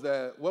 What was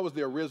that? What was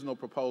the original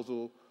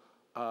proposal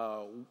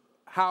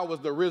how was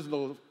the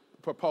original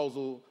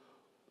proposal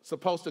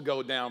supposed to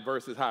go down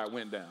versus how it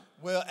went down?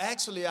 Well,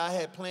 actually, I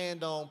had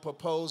planned on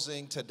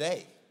proposing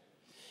today.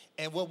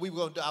 And what we were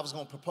going to do, I was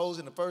going to propose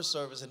in the first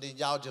service, and then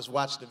y'all just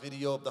watch the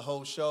video of the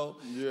whole show.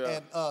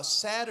 Yeah. And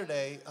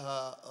Saturday,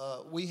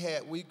 we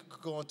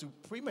going through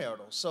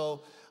premarital.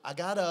 So I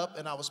got up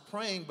and I was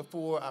praying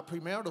before our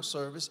premarital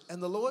service,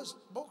 and the Lord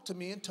spoke to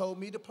me and told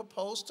me to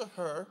propose to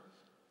her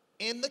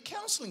in the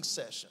counseling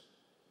session,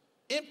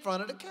 in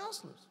front of the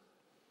counselors.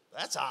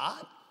 That's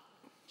odd.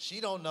 She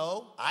don't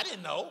know. I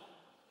didn't know.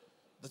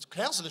 The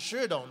counselor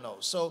sure don't know.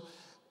 So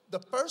the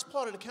first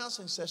part of the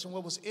counseling session,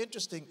 what was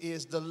interesting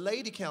is the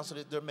lady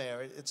counselor, they're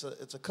married, it's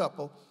a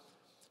couple,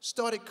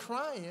 started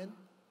crying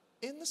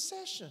in the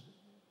session.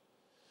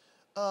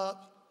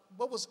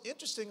 What was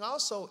interesting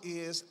also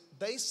is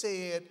they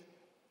said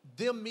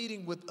them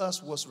meeting with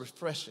us was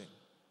refreshing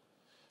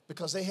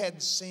because they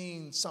hadn't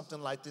seen something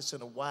like this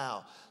in a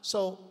while.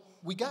 So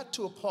we got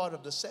to a part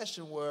of the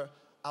session where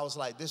I was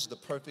like, this is the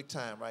perfect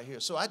time right here.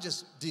 So I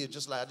just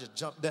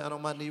jumped down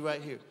on my knee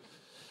right here,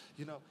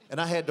 you know, and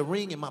I had the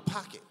ring in my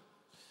pocket.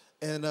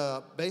 And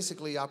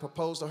basically, I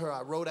proposed to her.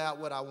 I wrote out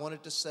what I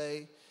wanted to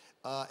say,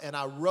 and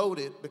I wrote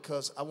it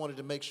because I wanted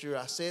to make sure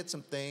I said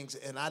some things,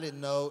 and I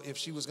didn't know if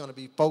she was going to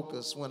be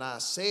focused when I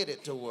said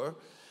it to her.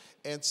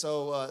 And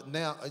so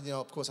now, you know,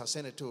 of course, I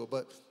sent it to her,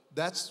 but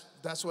that's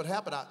what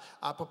happened.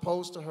 I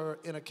proposed to her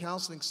in a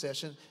counseling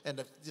session,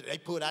 and they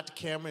put out the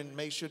camera and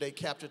made sure they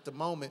captured the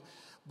moment.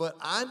 But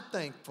I'm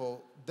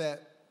thankful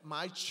that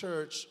my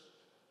church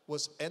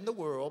was in the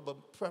world,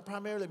 but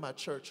primarily my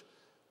church,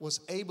 was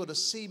able to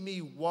see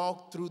me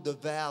walk through the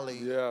valley.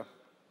 Yeah.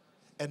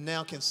 And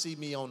now can see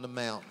me on the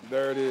mountain.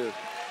 There it is.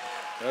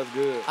 That's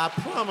good. I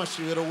promise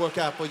you it'll work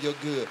out for your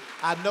good.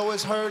 I know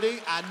it's hurting.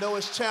 I know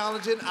it's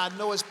challenging. I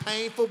know it's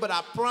painful, but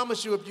I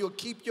promise you if you'll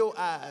keep your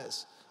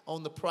eyes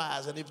on the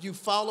prize and if you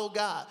follow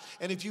God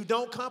and if you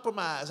don't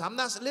compromise,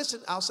 listen,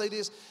 I'll say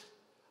this.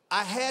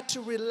 I had to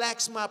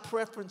relax my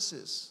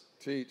preferences.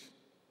 Teach.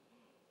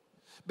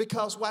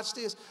 Because watch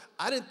this.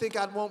 I didn't think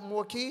I'd want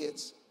more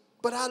kids.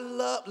 But I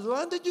love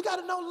London. You got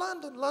to know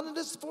London. London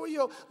is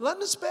 4-year-old.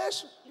 London's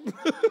special.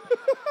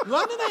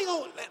 London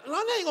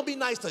ain't gonna be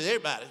nice to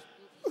everybody.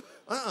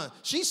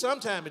 She's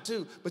sometime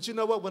too. But you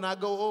know what? When I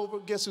go over,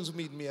 guess who's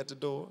meeting me at the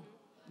door?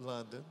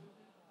 London.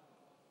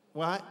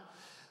 Why?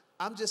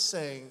 I'm just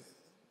saying,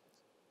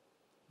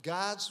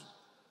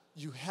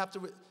 you have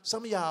to.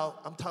 Some of y'all,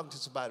 I'm talking to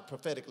somebody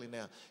prophetically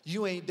now.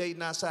 You ain't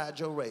dating outside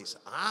your race.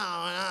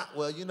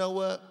 Well, you know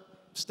what?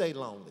 Stay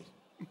lonely.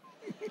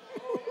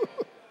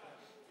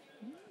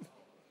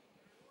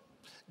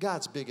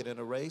 God's bigger than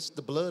a race.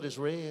 The blood is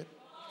red.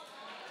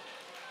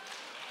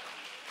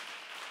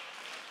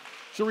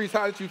 Sherese,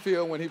 how did you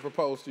feel when he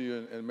proposed to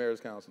you in marriage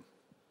counseling?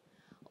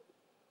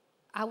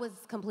 I was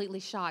completely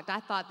shocked. I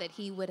thought that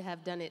he would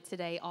have done it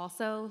today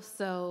also.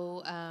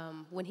 So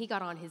when he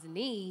got on his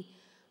knee,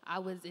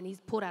 and he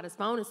pulled out his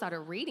phone and started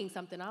reading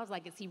something. I was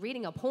like, is he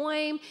reading a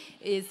poem?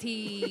 Is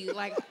he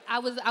like, I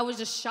was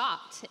just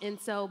shocked. And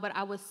so, but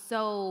I was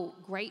so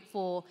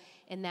grateful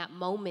in that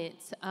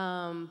moment.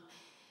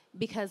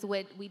 Because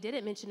what we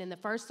didn't mention in the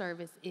first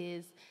service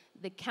is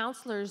the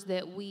counselors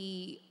that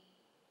we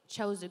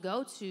chose to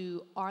go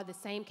to are the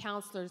same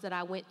counselors that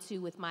I went to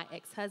with my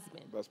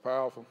ex-husband. That's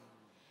powerful.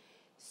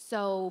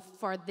 So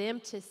for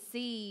them to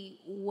see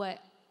what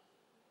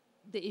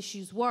the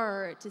issues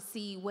were, to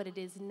see what it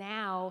is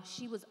now,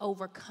 she was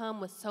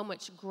overcome with so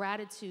much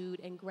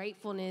gratitude and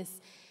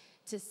gratefulness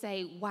to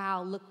say,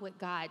 wow, look what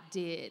God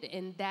did.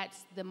 And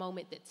that's the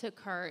moment that took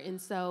her. And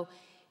so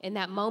in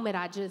that moment,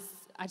 I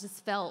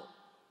just felt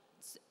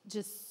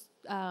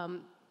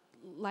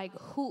like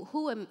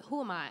who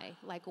am I?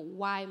 Like,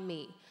 why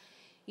me?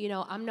 You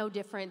know, I'm no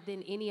different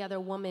than any other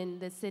woman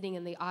that's sitting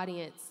in the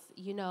audience.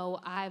 You know,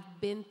 I've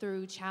been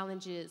through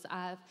challenges.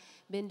 I've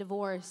been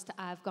divorced.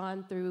 I've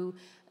gone through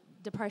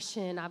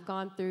depression. I've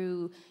gone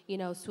through, you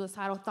know,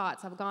 suicidal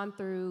thoughts. I've gone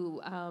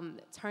through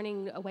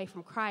turning away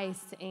from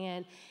Christ.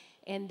 And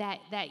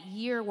that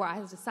year where I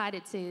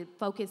decided to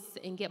focus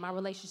and get my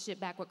relationship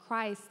back with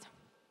Christ,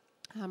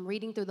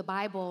 reading through the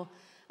Bible,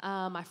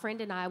 my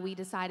friend and I, we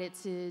decided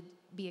to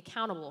be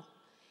accountable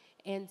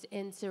and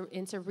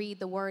to read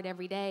the Word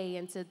every day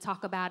and to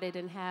talk about it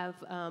and have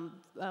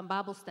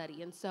Bible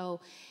study. And so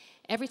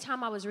every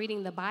time I was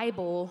reading the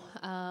Bible,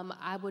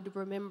 I would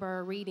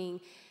remember reading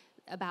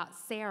about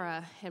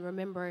Sarah and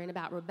remembering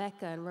about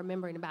Rebecca and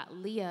remembering about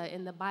Leah.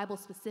 And the Bible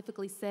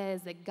specifically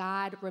says that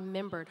God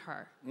remembered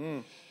her.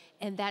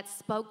 And that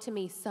spoke to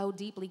me so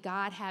deeply.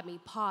 God had me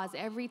pause.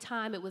 Every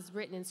time it was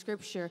written in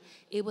Scripture,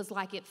 it was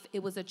like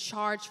it was a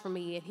charge for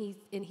me.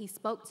 And he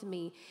spoke to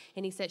me,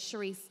 and he said,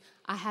 Sherese,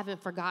 I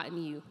haven't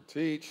forgotten you.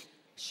 Teach.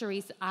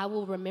 Sherese, I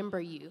will remember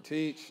you.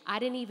 Teach. I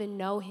didn't even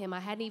know him. I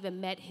hadn't even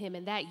met him.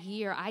 And that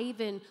year, I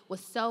even was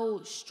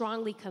so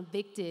strongly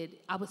convicted.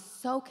 I was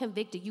so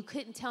convicted. You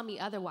couldn't tell me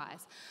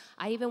otherwise.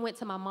 I even went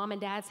to my mom and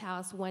dad's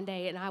house one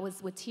day, and I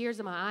was with tears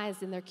in my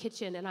eyes in their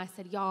kitchen, and I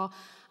said, y'all,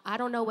 I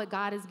don't know what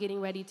God is getting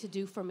ready to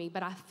do for me,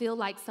 but I feel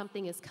like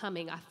something is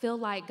coming. I feel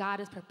like God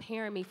is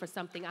preparing me for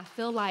something. I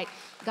feel like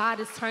God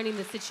is turning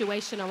the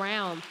situation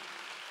around.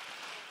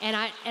 And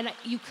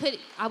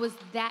I was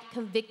that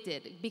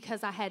convicted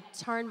because I had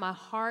turned my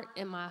heart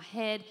and my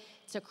head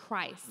to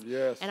Christ.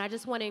 Yes. And I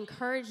just want to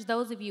encourage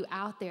those of you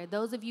out there,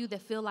 those of you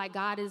that feel like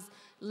God has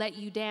let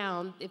you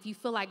down, if you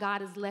feel like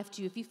God has left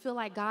you, if you feel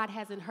like God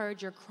hasn't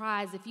heard your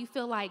cries, if you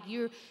feel like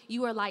you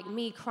are like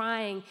me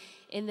crying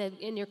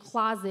in your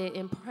closet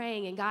and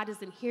praying and God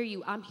doesn't hear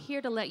you, I'm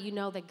here to let you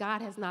know that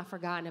God has not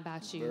forgotten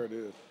about you. There it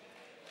is.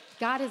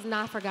 God has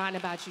not forgotten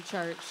about you,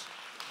 church.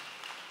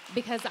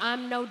 Because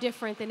I'm no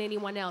different than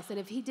anyone else. And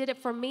if he did it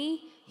for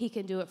me, he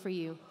can do it for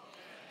you.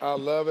 I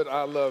love it.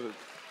 I love it.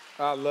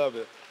 I love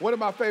it. One of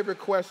my favorite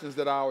questions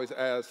that I always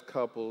ask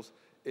couples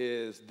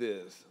is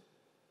this.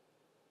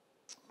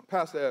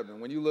 Pastor Eben,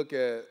 when you look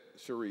at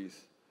Sherese,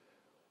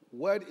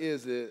 what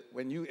is it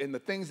in the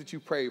things that you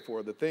prayed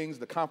for, the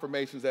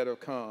confirmations that have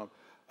come,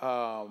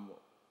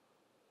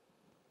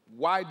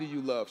 why do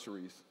you love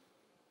Sherese?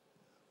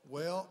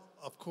 Well,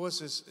 of course,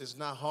 it's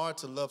not hard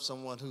to love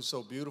someone who's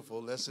so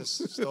beautiful. Let's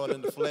just start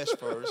in the flesh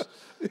first.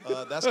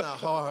 That's not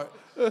hard.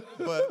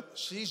 But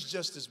she's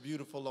just as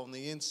beautiful on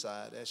the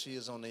inside as she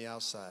is on the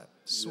outside.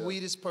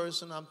 Sweetest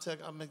person.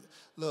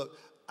 Look,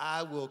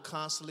 I will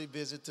constantly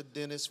visit the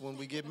dentist when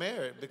we get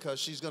married because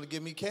she's going to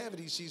give me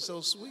cavities. She's so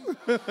sweet.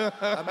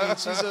 I mean,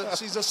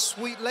 she's a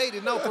sweet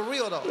lady. No, for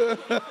real, though.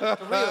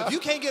 For real. If you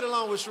can't get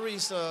along with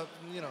Sherese,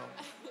 you know.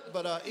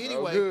 But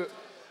anyway,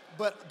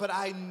 but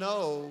I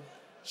know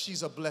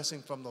she's a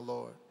blessing from the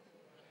Lord.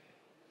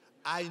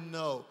 I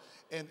know,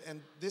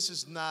 and this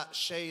is not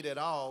shade at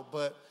all,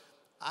 but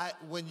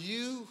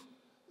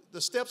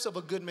the steps of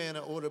a good man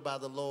are ordered by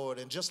the Lord,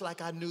 and just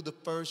like I knew the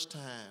first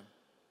time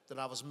that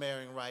I was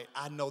marrying right,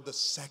 I know the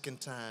second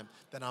time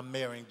that I'm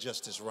marrying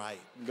just as right.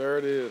 There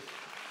it is.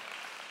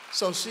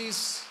 So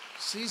she's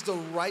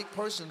the right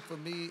person for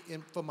me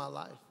for my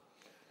life.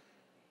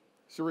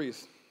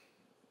 Sherese,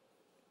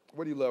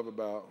 what do you love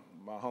about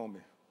my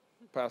homie,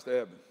 Pastor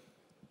Eben?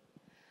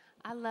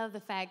 I love the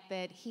fact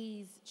that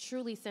he's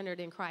truly centered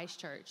in Christ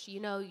Church.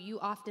 You know,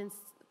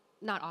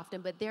 not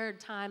often, but there are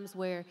times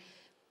where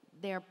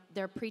there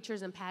are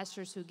preachers and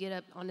pastors who get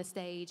up on the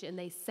stage and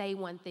they say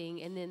one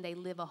thing and then they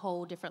live a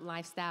whole different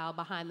lifestyle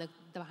behind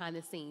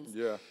the scenes.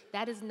 Yeah.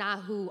 That is not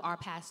who our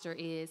pastor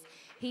is.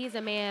 He is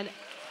a man,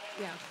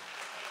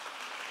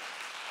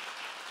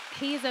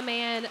 He is a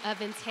man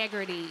of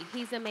integrity.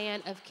 He's a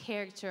man of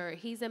character.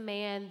 He's a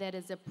man that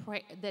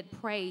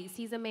that prays.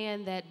 He's a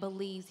man that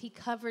believes. He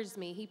covers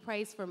me. He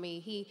prays for me.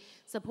 He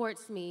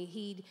supports me.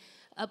 He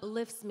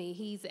uplifts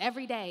me.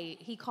 Every day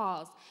he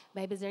calls,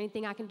 babe, is there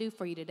anything I can do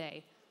for you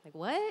today? Like,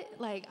 what?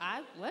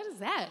 What is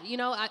that? You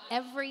know,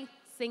 every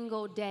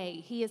single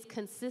day he is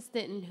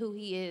consistent in who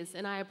he is,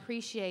 and I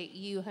appreciate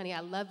you, honey. I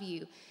love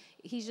you.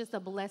 He's just a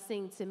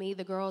blessing to me.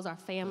 The girls are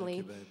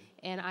family. Thank you, baby.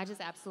 And I just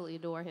absolutely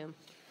adore him.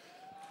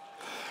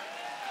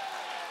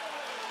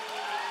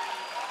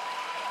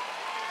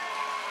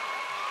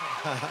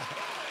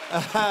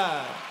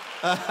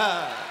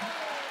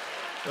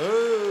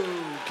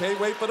 Oh, can't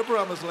wait for the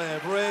promised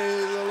land.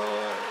 Praise the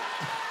Lord.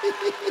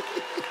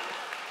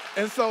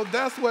 And so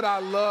that's what I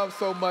love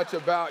so much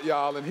about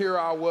y'all. And here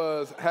I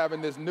was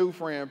having this new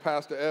friend,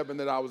 Pastor Eben,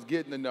 that I was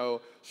getting to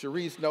know,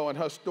 Sherese knowing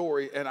her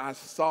story, and I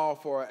saw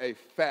for a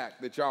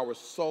fact that y'all were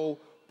so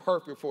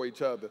perfect for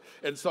each other.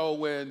 And so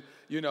when,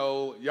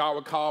 y'all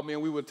would call me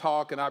and we would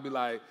talk, and I'd be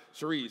like,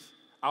 Sherese,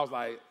 I was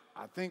like,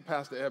 I think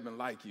Pastor Eben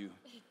like you.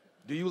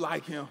 Do you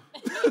like him?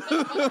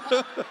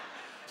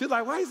 She's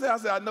like, why you say? I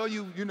said, I know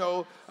you,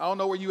 I don't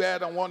know where you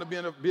at. I want to be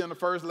in the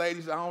first lady.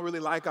 She said, I don't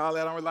really like all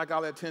that. I don't really like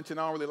all that attention.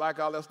 I don't really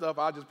like all that stuff.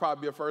 I'll just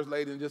probably be a first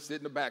lady and just sit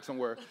in the back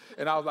somewhere.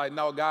 And I was like,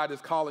 no, God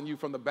is calling you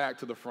from the back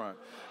to the front.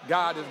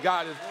 God's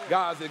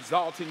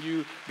exalting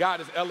you.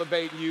 God is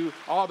elevating you.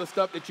 All the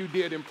stuff that you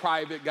did in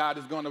private, God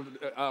is going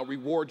to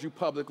reward you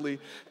publicly.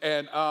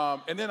 And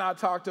then I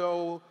talked to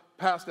old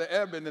Pastor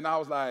Eben, and I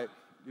was like,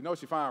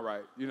 she fine,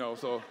 right?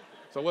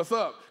 So what's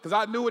up? Because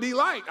I knew what he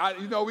liked.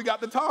 We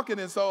got to talking.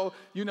 And so,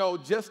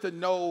 just to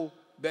know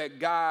that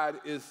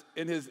God is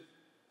in his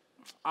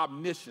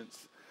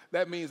omniscience,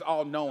 that means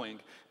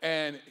all-knowing.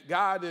 And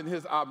God in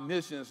his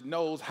omniscience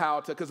knows how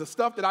to, because the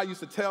stuff that I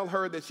used to tell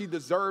her that she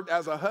deserved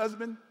as a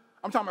husband,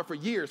 I'm talking about for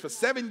years, for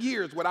 7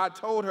 years, what I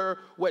told her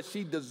what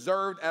she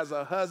deserved as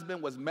a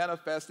husband was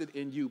manifested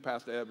in you,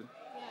 Pastor Eben.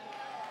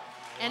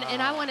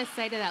 And I want to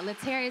say to that,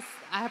 Laterras,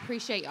 I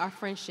appreciate our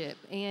friendship.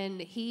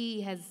 And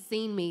he has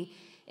seen me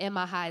in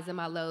my highs and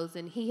my lows,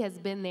 and he has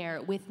been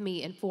there with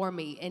me and for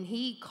me. And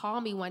he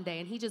called me one day,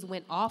 and he just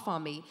went off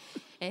on me.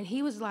 And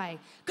he was like,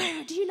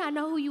 girl, do you not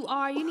know who you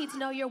are? You need to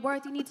know your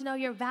worth. You need to know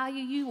your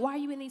value. Why are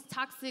you in these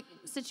toxic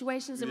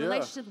situations and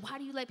relationships? Why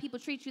do you let people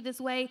treat you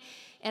this way?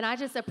 And I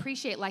just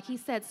appreciate, like he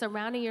said,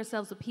 surrounding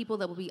yourselves with people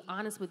that will be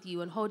honest with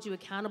you and hold you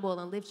accountable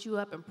and lift you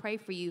up and pray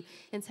for you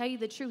and tell you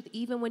the truth,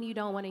 even when you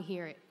don't want to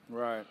hear it.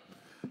 Right.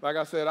 Like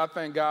I said, I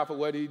thank God for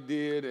what he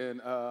did,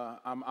 and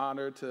I'm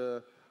honored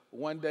to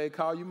one day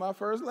call you my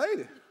first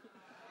lady.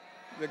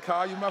 To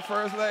call you my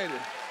first lady.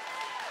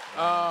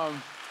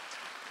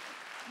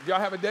 Y'all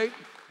have a date?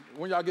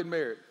 When y'all getting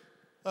married?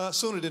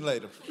 Sooner than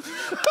later.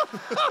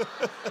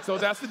 So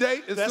that's the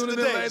date? It's That's sooner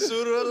the than date. later?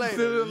 Sooner or later.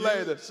 Sooner than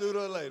later. Sooner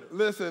or later.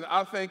 Listen,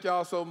 I thank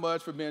y'all so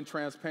much for being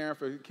transparent,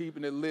 for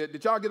keeping it lit.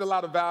 Did y'all get a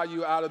lot of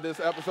value out of this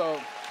episode?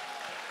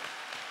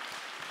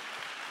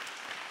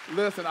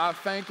 Listen, I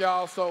thank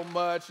y'all so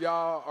much.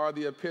 Y'all are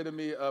the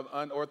epitome of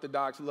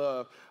unorthodox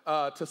love.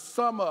 To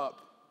sum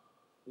up,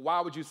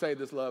 why would you say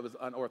this love is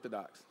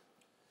unorthodox?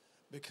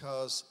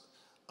 Because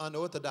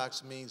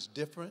unorthodox means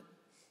different.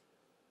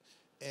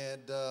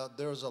 And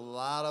there's a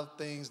lot of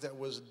things that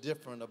was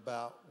different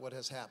about what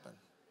has happened.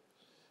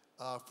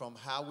 From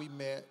how we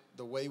met,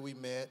 the way we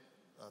met,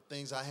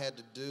 things I had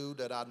to do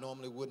that I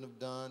normally wouldn't have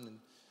done, and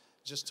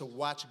just to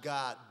watch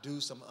God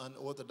do some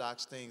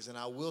unorthodox things. And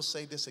I will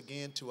say this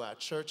again to our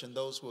church and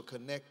those who are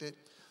connected.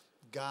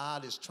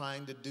 God is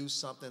trying to do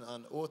something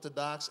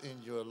unorthodox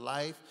in your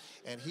life,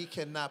 and he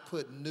cannot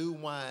put new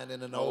wine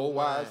in an old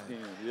wine.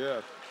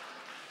 Yes.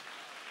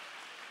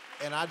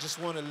 And I just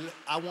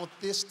I want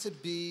this to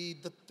be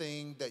the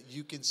thing that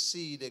you can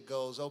see that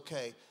goes,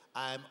 okay,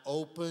 I'm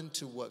open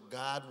to what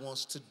God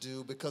wants to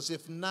do, because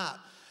if not,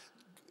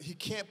 he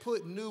can't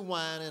put new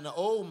wine in an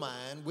old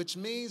wine, which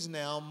means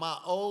now my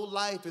old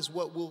life is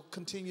what will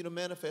continue to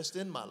manifest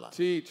in my life.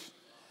 Teach.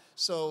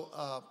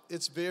 So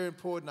it's very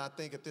important, I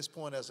think, at this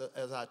point as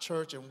our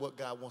church and what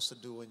God wants to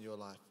do in your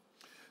life.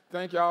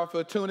 Thank y'all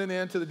for tuning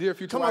in to the Dear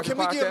Future Wifey podcast. Come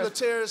on, can we give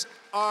Laterras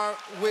R.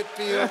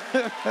 Whitfield?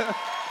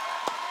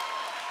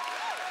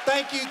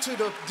 Thank you to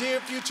the Dear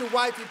Future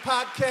Wifey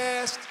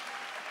podcast,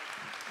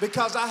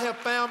 because I have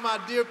found my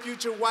dear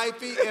future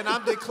wifey, and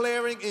I'm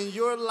declaring in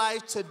your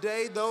life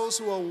today, those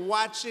who are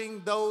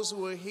watching, those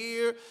who are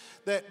here,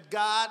 that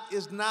God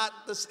is not,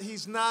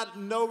 he's not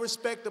no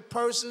respect of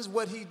persons.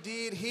 What he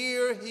did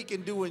here, he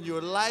can do in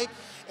your life.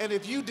 And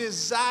if you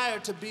desire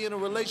to be in a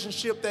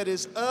relationship that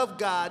is of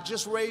God,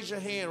 just raise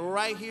your hand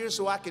right here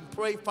so I can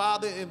pray,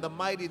 Father, in the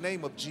mighty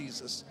name of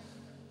Jesus.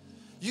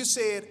 You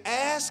said,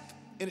 ask,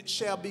 and it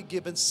shall be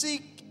given.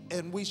 Seek,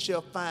 and we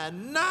shall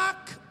find.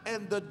 Knock,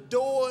 and the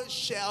door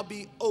shall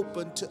be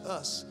open to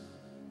us.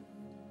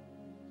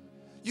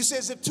 You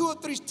says, if two or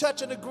three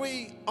touch and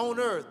agree on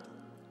earth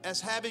as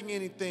having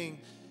anything,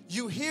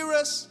 you hear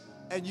us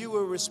and you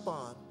will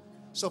respond.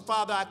 So,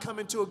 Father, I come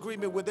into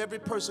agreement with every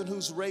person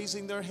who's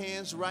raising their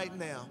hands right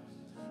now.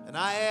 And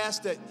I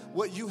ask that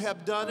what you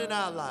have done in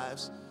our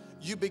lives,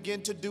 you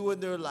begin to do in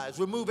their lives.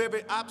 Remove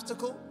every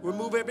obstacle,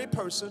 remove every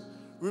person,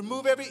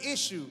 remove every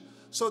issue,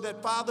 so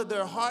that, Father,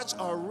 their hearts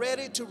are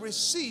ready to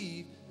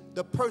receive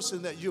the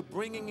person that you're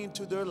bringing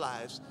into their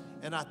lives.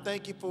 And I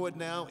thank you for it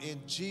now in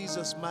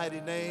Jesus'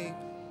 mighty name.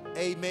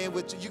 Amen.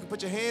 You can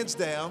put your hands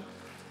down.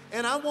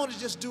 And I want to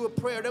just do a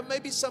prayer. There may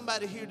be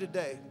somebody here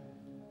today,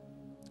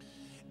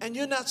 and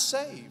you're not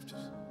saved.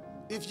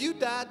 If you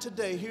died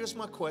today, here's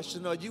my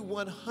question. Are you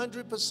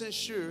 100%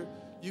 sure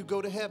you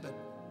go to heaven?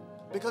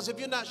 Because if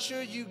you're not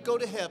sure you go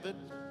to heaven,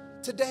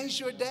 today's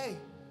your day.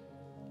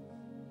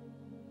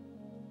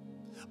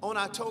 On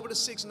October the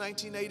 6th,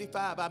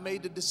 1985, I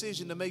made the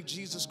decision to make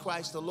Jesus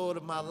Christ the Lord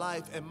of my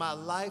life, and my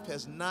life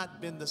has not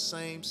been the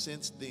same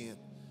since then.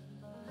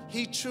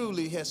 He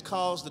truly has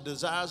caused the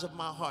desires of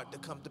my heart to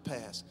come to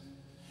pass.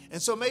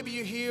 And so maybe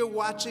you're here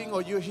watching,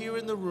 or you're here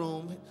in the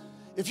room.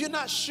 If you're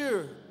not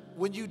sure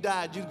when you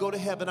died you'd go to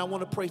heaven, I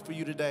want to pray for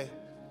you today.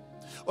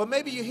 Or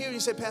maybe you're here and you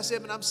say, Pastor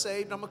Eben, I'm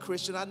saved, I'm a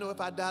Christian, I know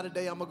if I die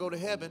today I'm going to go to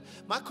heaven.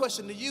 My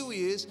question to you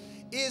is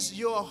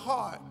your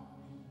heart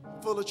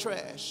full of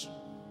trash?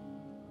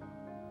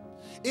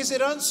 Is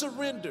it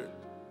unsurrendered?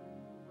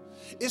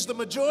 Is the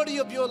majority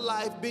of your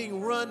life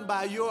being run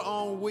by your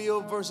own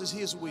will versus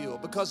his will?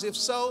 Because if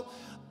so,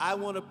 I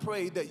want to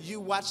pray that you,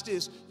 watch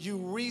this, you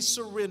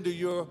resurrender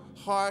your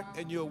heart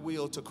and your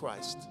will to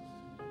Christ.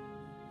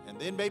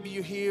 And then maybe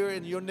you're here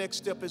and your next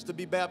step is to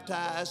be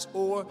baptized,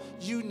 or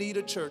you need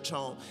a church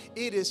home.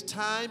 It is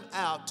time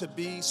out to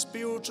be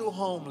spiritual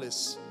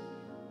homeless.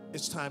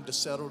 It's time to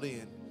settle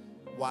in.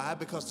 Why?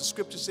 Because the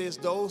scripture says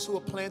those who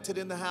are planted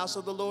in the house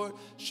of the Lord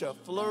shall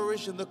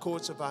flourish in the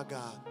courts of our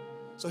God.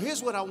 So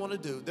here's what I want to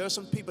do. There are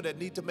some people that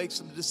need to make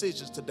some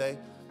decisions today.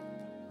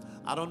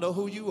 I don't know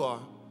who you are,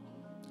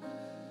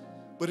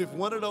 but if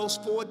one of those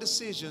 4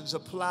 decisions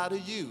apply to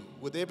you,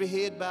 with every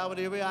head bowed and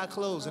every eye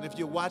closed, and if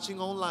you're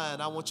watching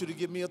online, I want you to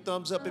give me a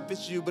thumbs up if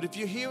it's you. But if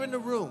you're here in the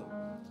room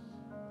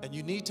and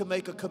you need to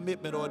make a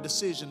commitment or a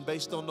decision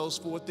based on those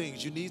 4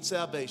 things, you need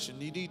salvation,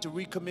 you need to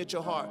recommit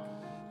your heart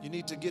you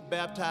need to get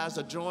baptized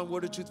or join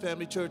Word of Truth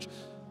Family Church,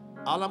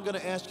 all I'm going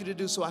to ask you to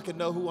do so I can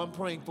know who I'm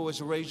praying for is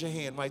to raise your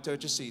hand right there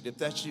at your seat. If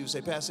that's you,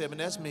 say, Pastor Eben,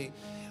 that's me.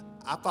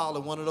 I fall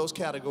in one of those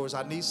categories.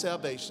 I need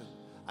salvation.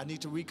 I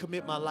need to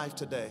recommit my life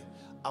today.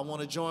 I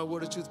want to join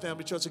Word of Truth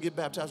Family Church and get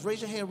baptized.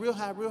 Raise your hand real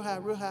high, real high,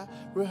 real high,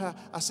 real high.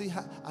 I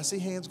see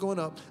hands going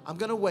up. I'm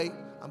going to wait.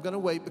 I'm going to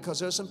wait because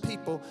there's some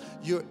people,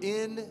 you're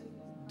in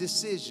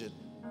decision.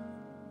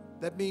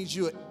 That means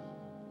you're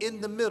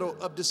in the middle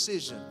of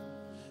decision.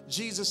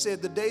 Jesus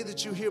said, the day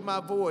that you hear my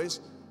voice,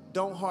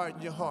 don't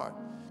harden your heart.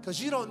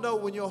 Because you don't know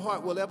when your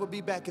heart will ever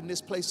be back in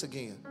this place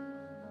again.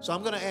 So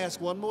I'm going to ask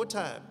one more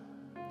time.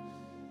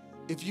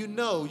 If you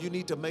know you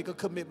need to make a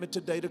commitment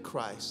today to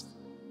Christ,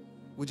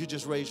 would you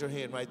just raise your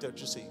hand right there at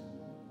your seat?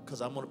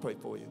 Because I'm going to pray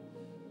for you.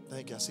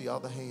 Thank you. I see all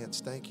the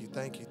hands. Thank you,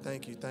 thank you,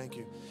 thank you, thank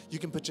you. You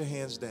can put your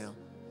hands down.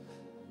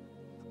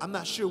 I'm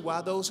not sure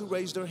why those who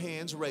raised their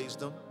hands raised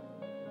them,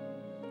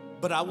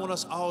 but I want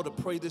us all to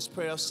pray this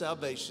prayer of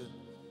salvation,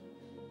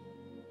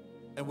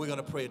 and we're going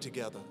to pray it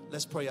together.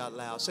 Let's pray out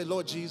loud. Say,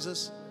 Lord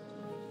Jesus,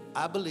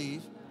 I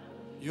believe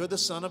you're the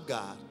Son of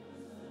God.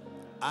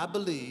 I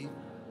believe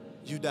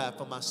you died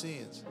for my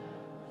sins.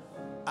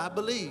 I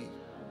believe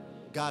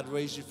God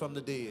raised you from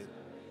the dead.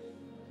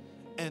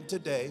 And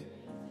today,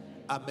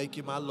 I make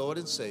you my Lord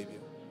and Savior.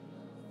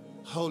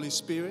 Holy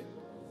Spirit,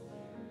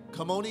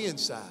 come on the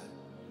inside.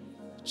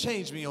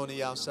 Change me on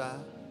the outside.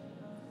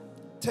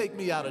 Take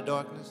me out of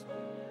darkness.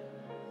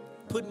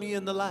 Put me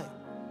in the light.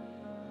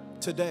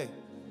 Today,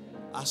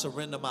 I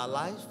surrender my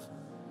life.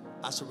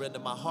 I surrender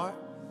my heart.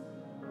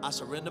 I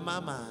surrender my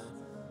mind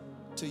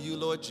to you,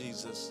 Lord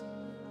Jesus.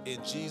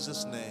 In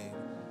Jesus' name,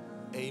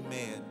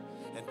 amen.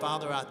 And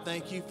Father, I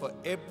thank you for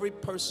every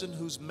person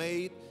who's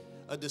made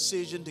a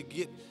decision to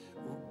get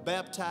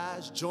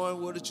baptized,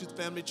 join Word of Truth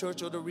Family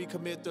Church, or to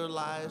recommit their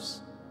lives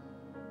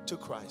to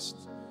Christ.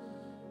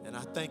 And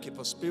I thank you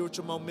for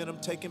spiritual momentum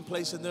taking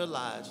place in their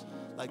lives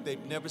like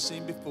they've never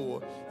seen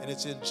before. And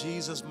it's in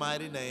Jesus'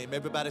 mighty name.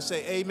 Everybody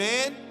say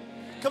amen.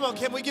 Come on,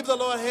 can we give the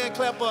Lord a hand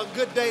clap for a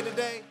good day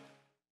today?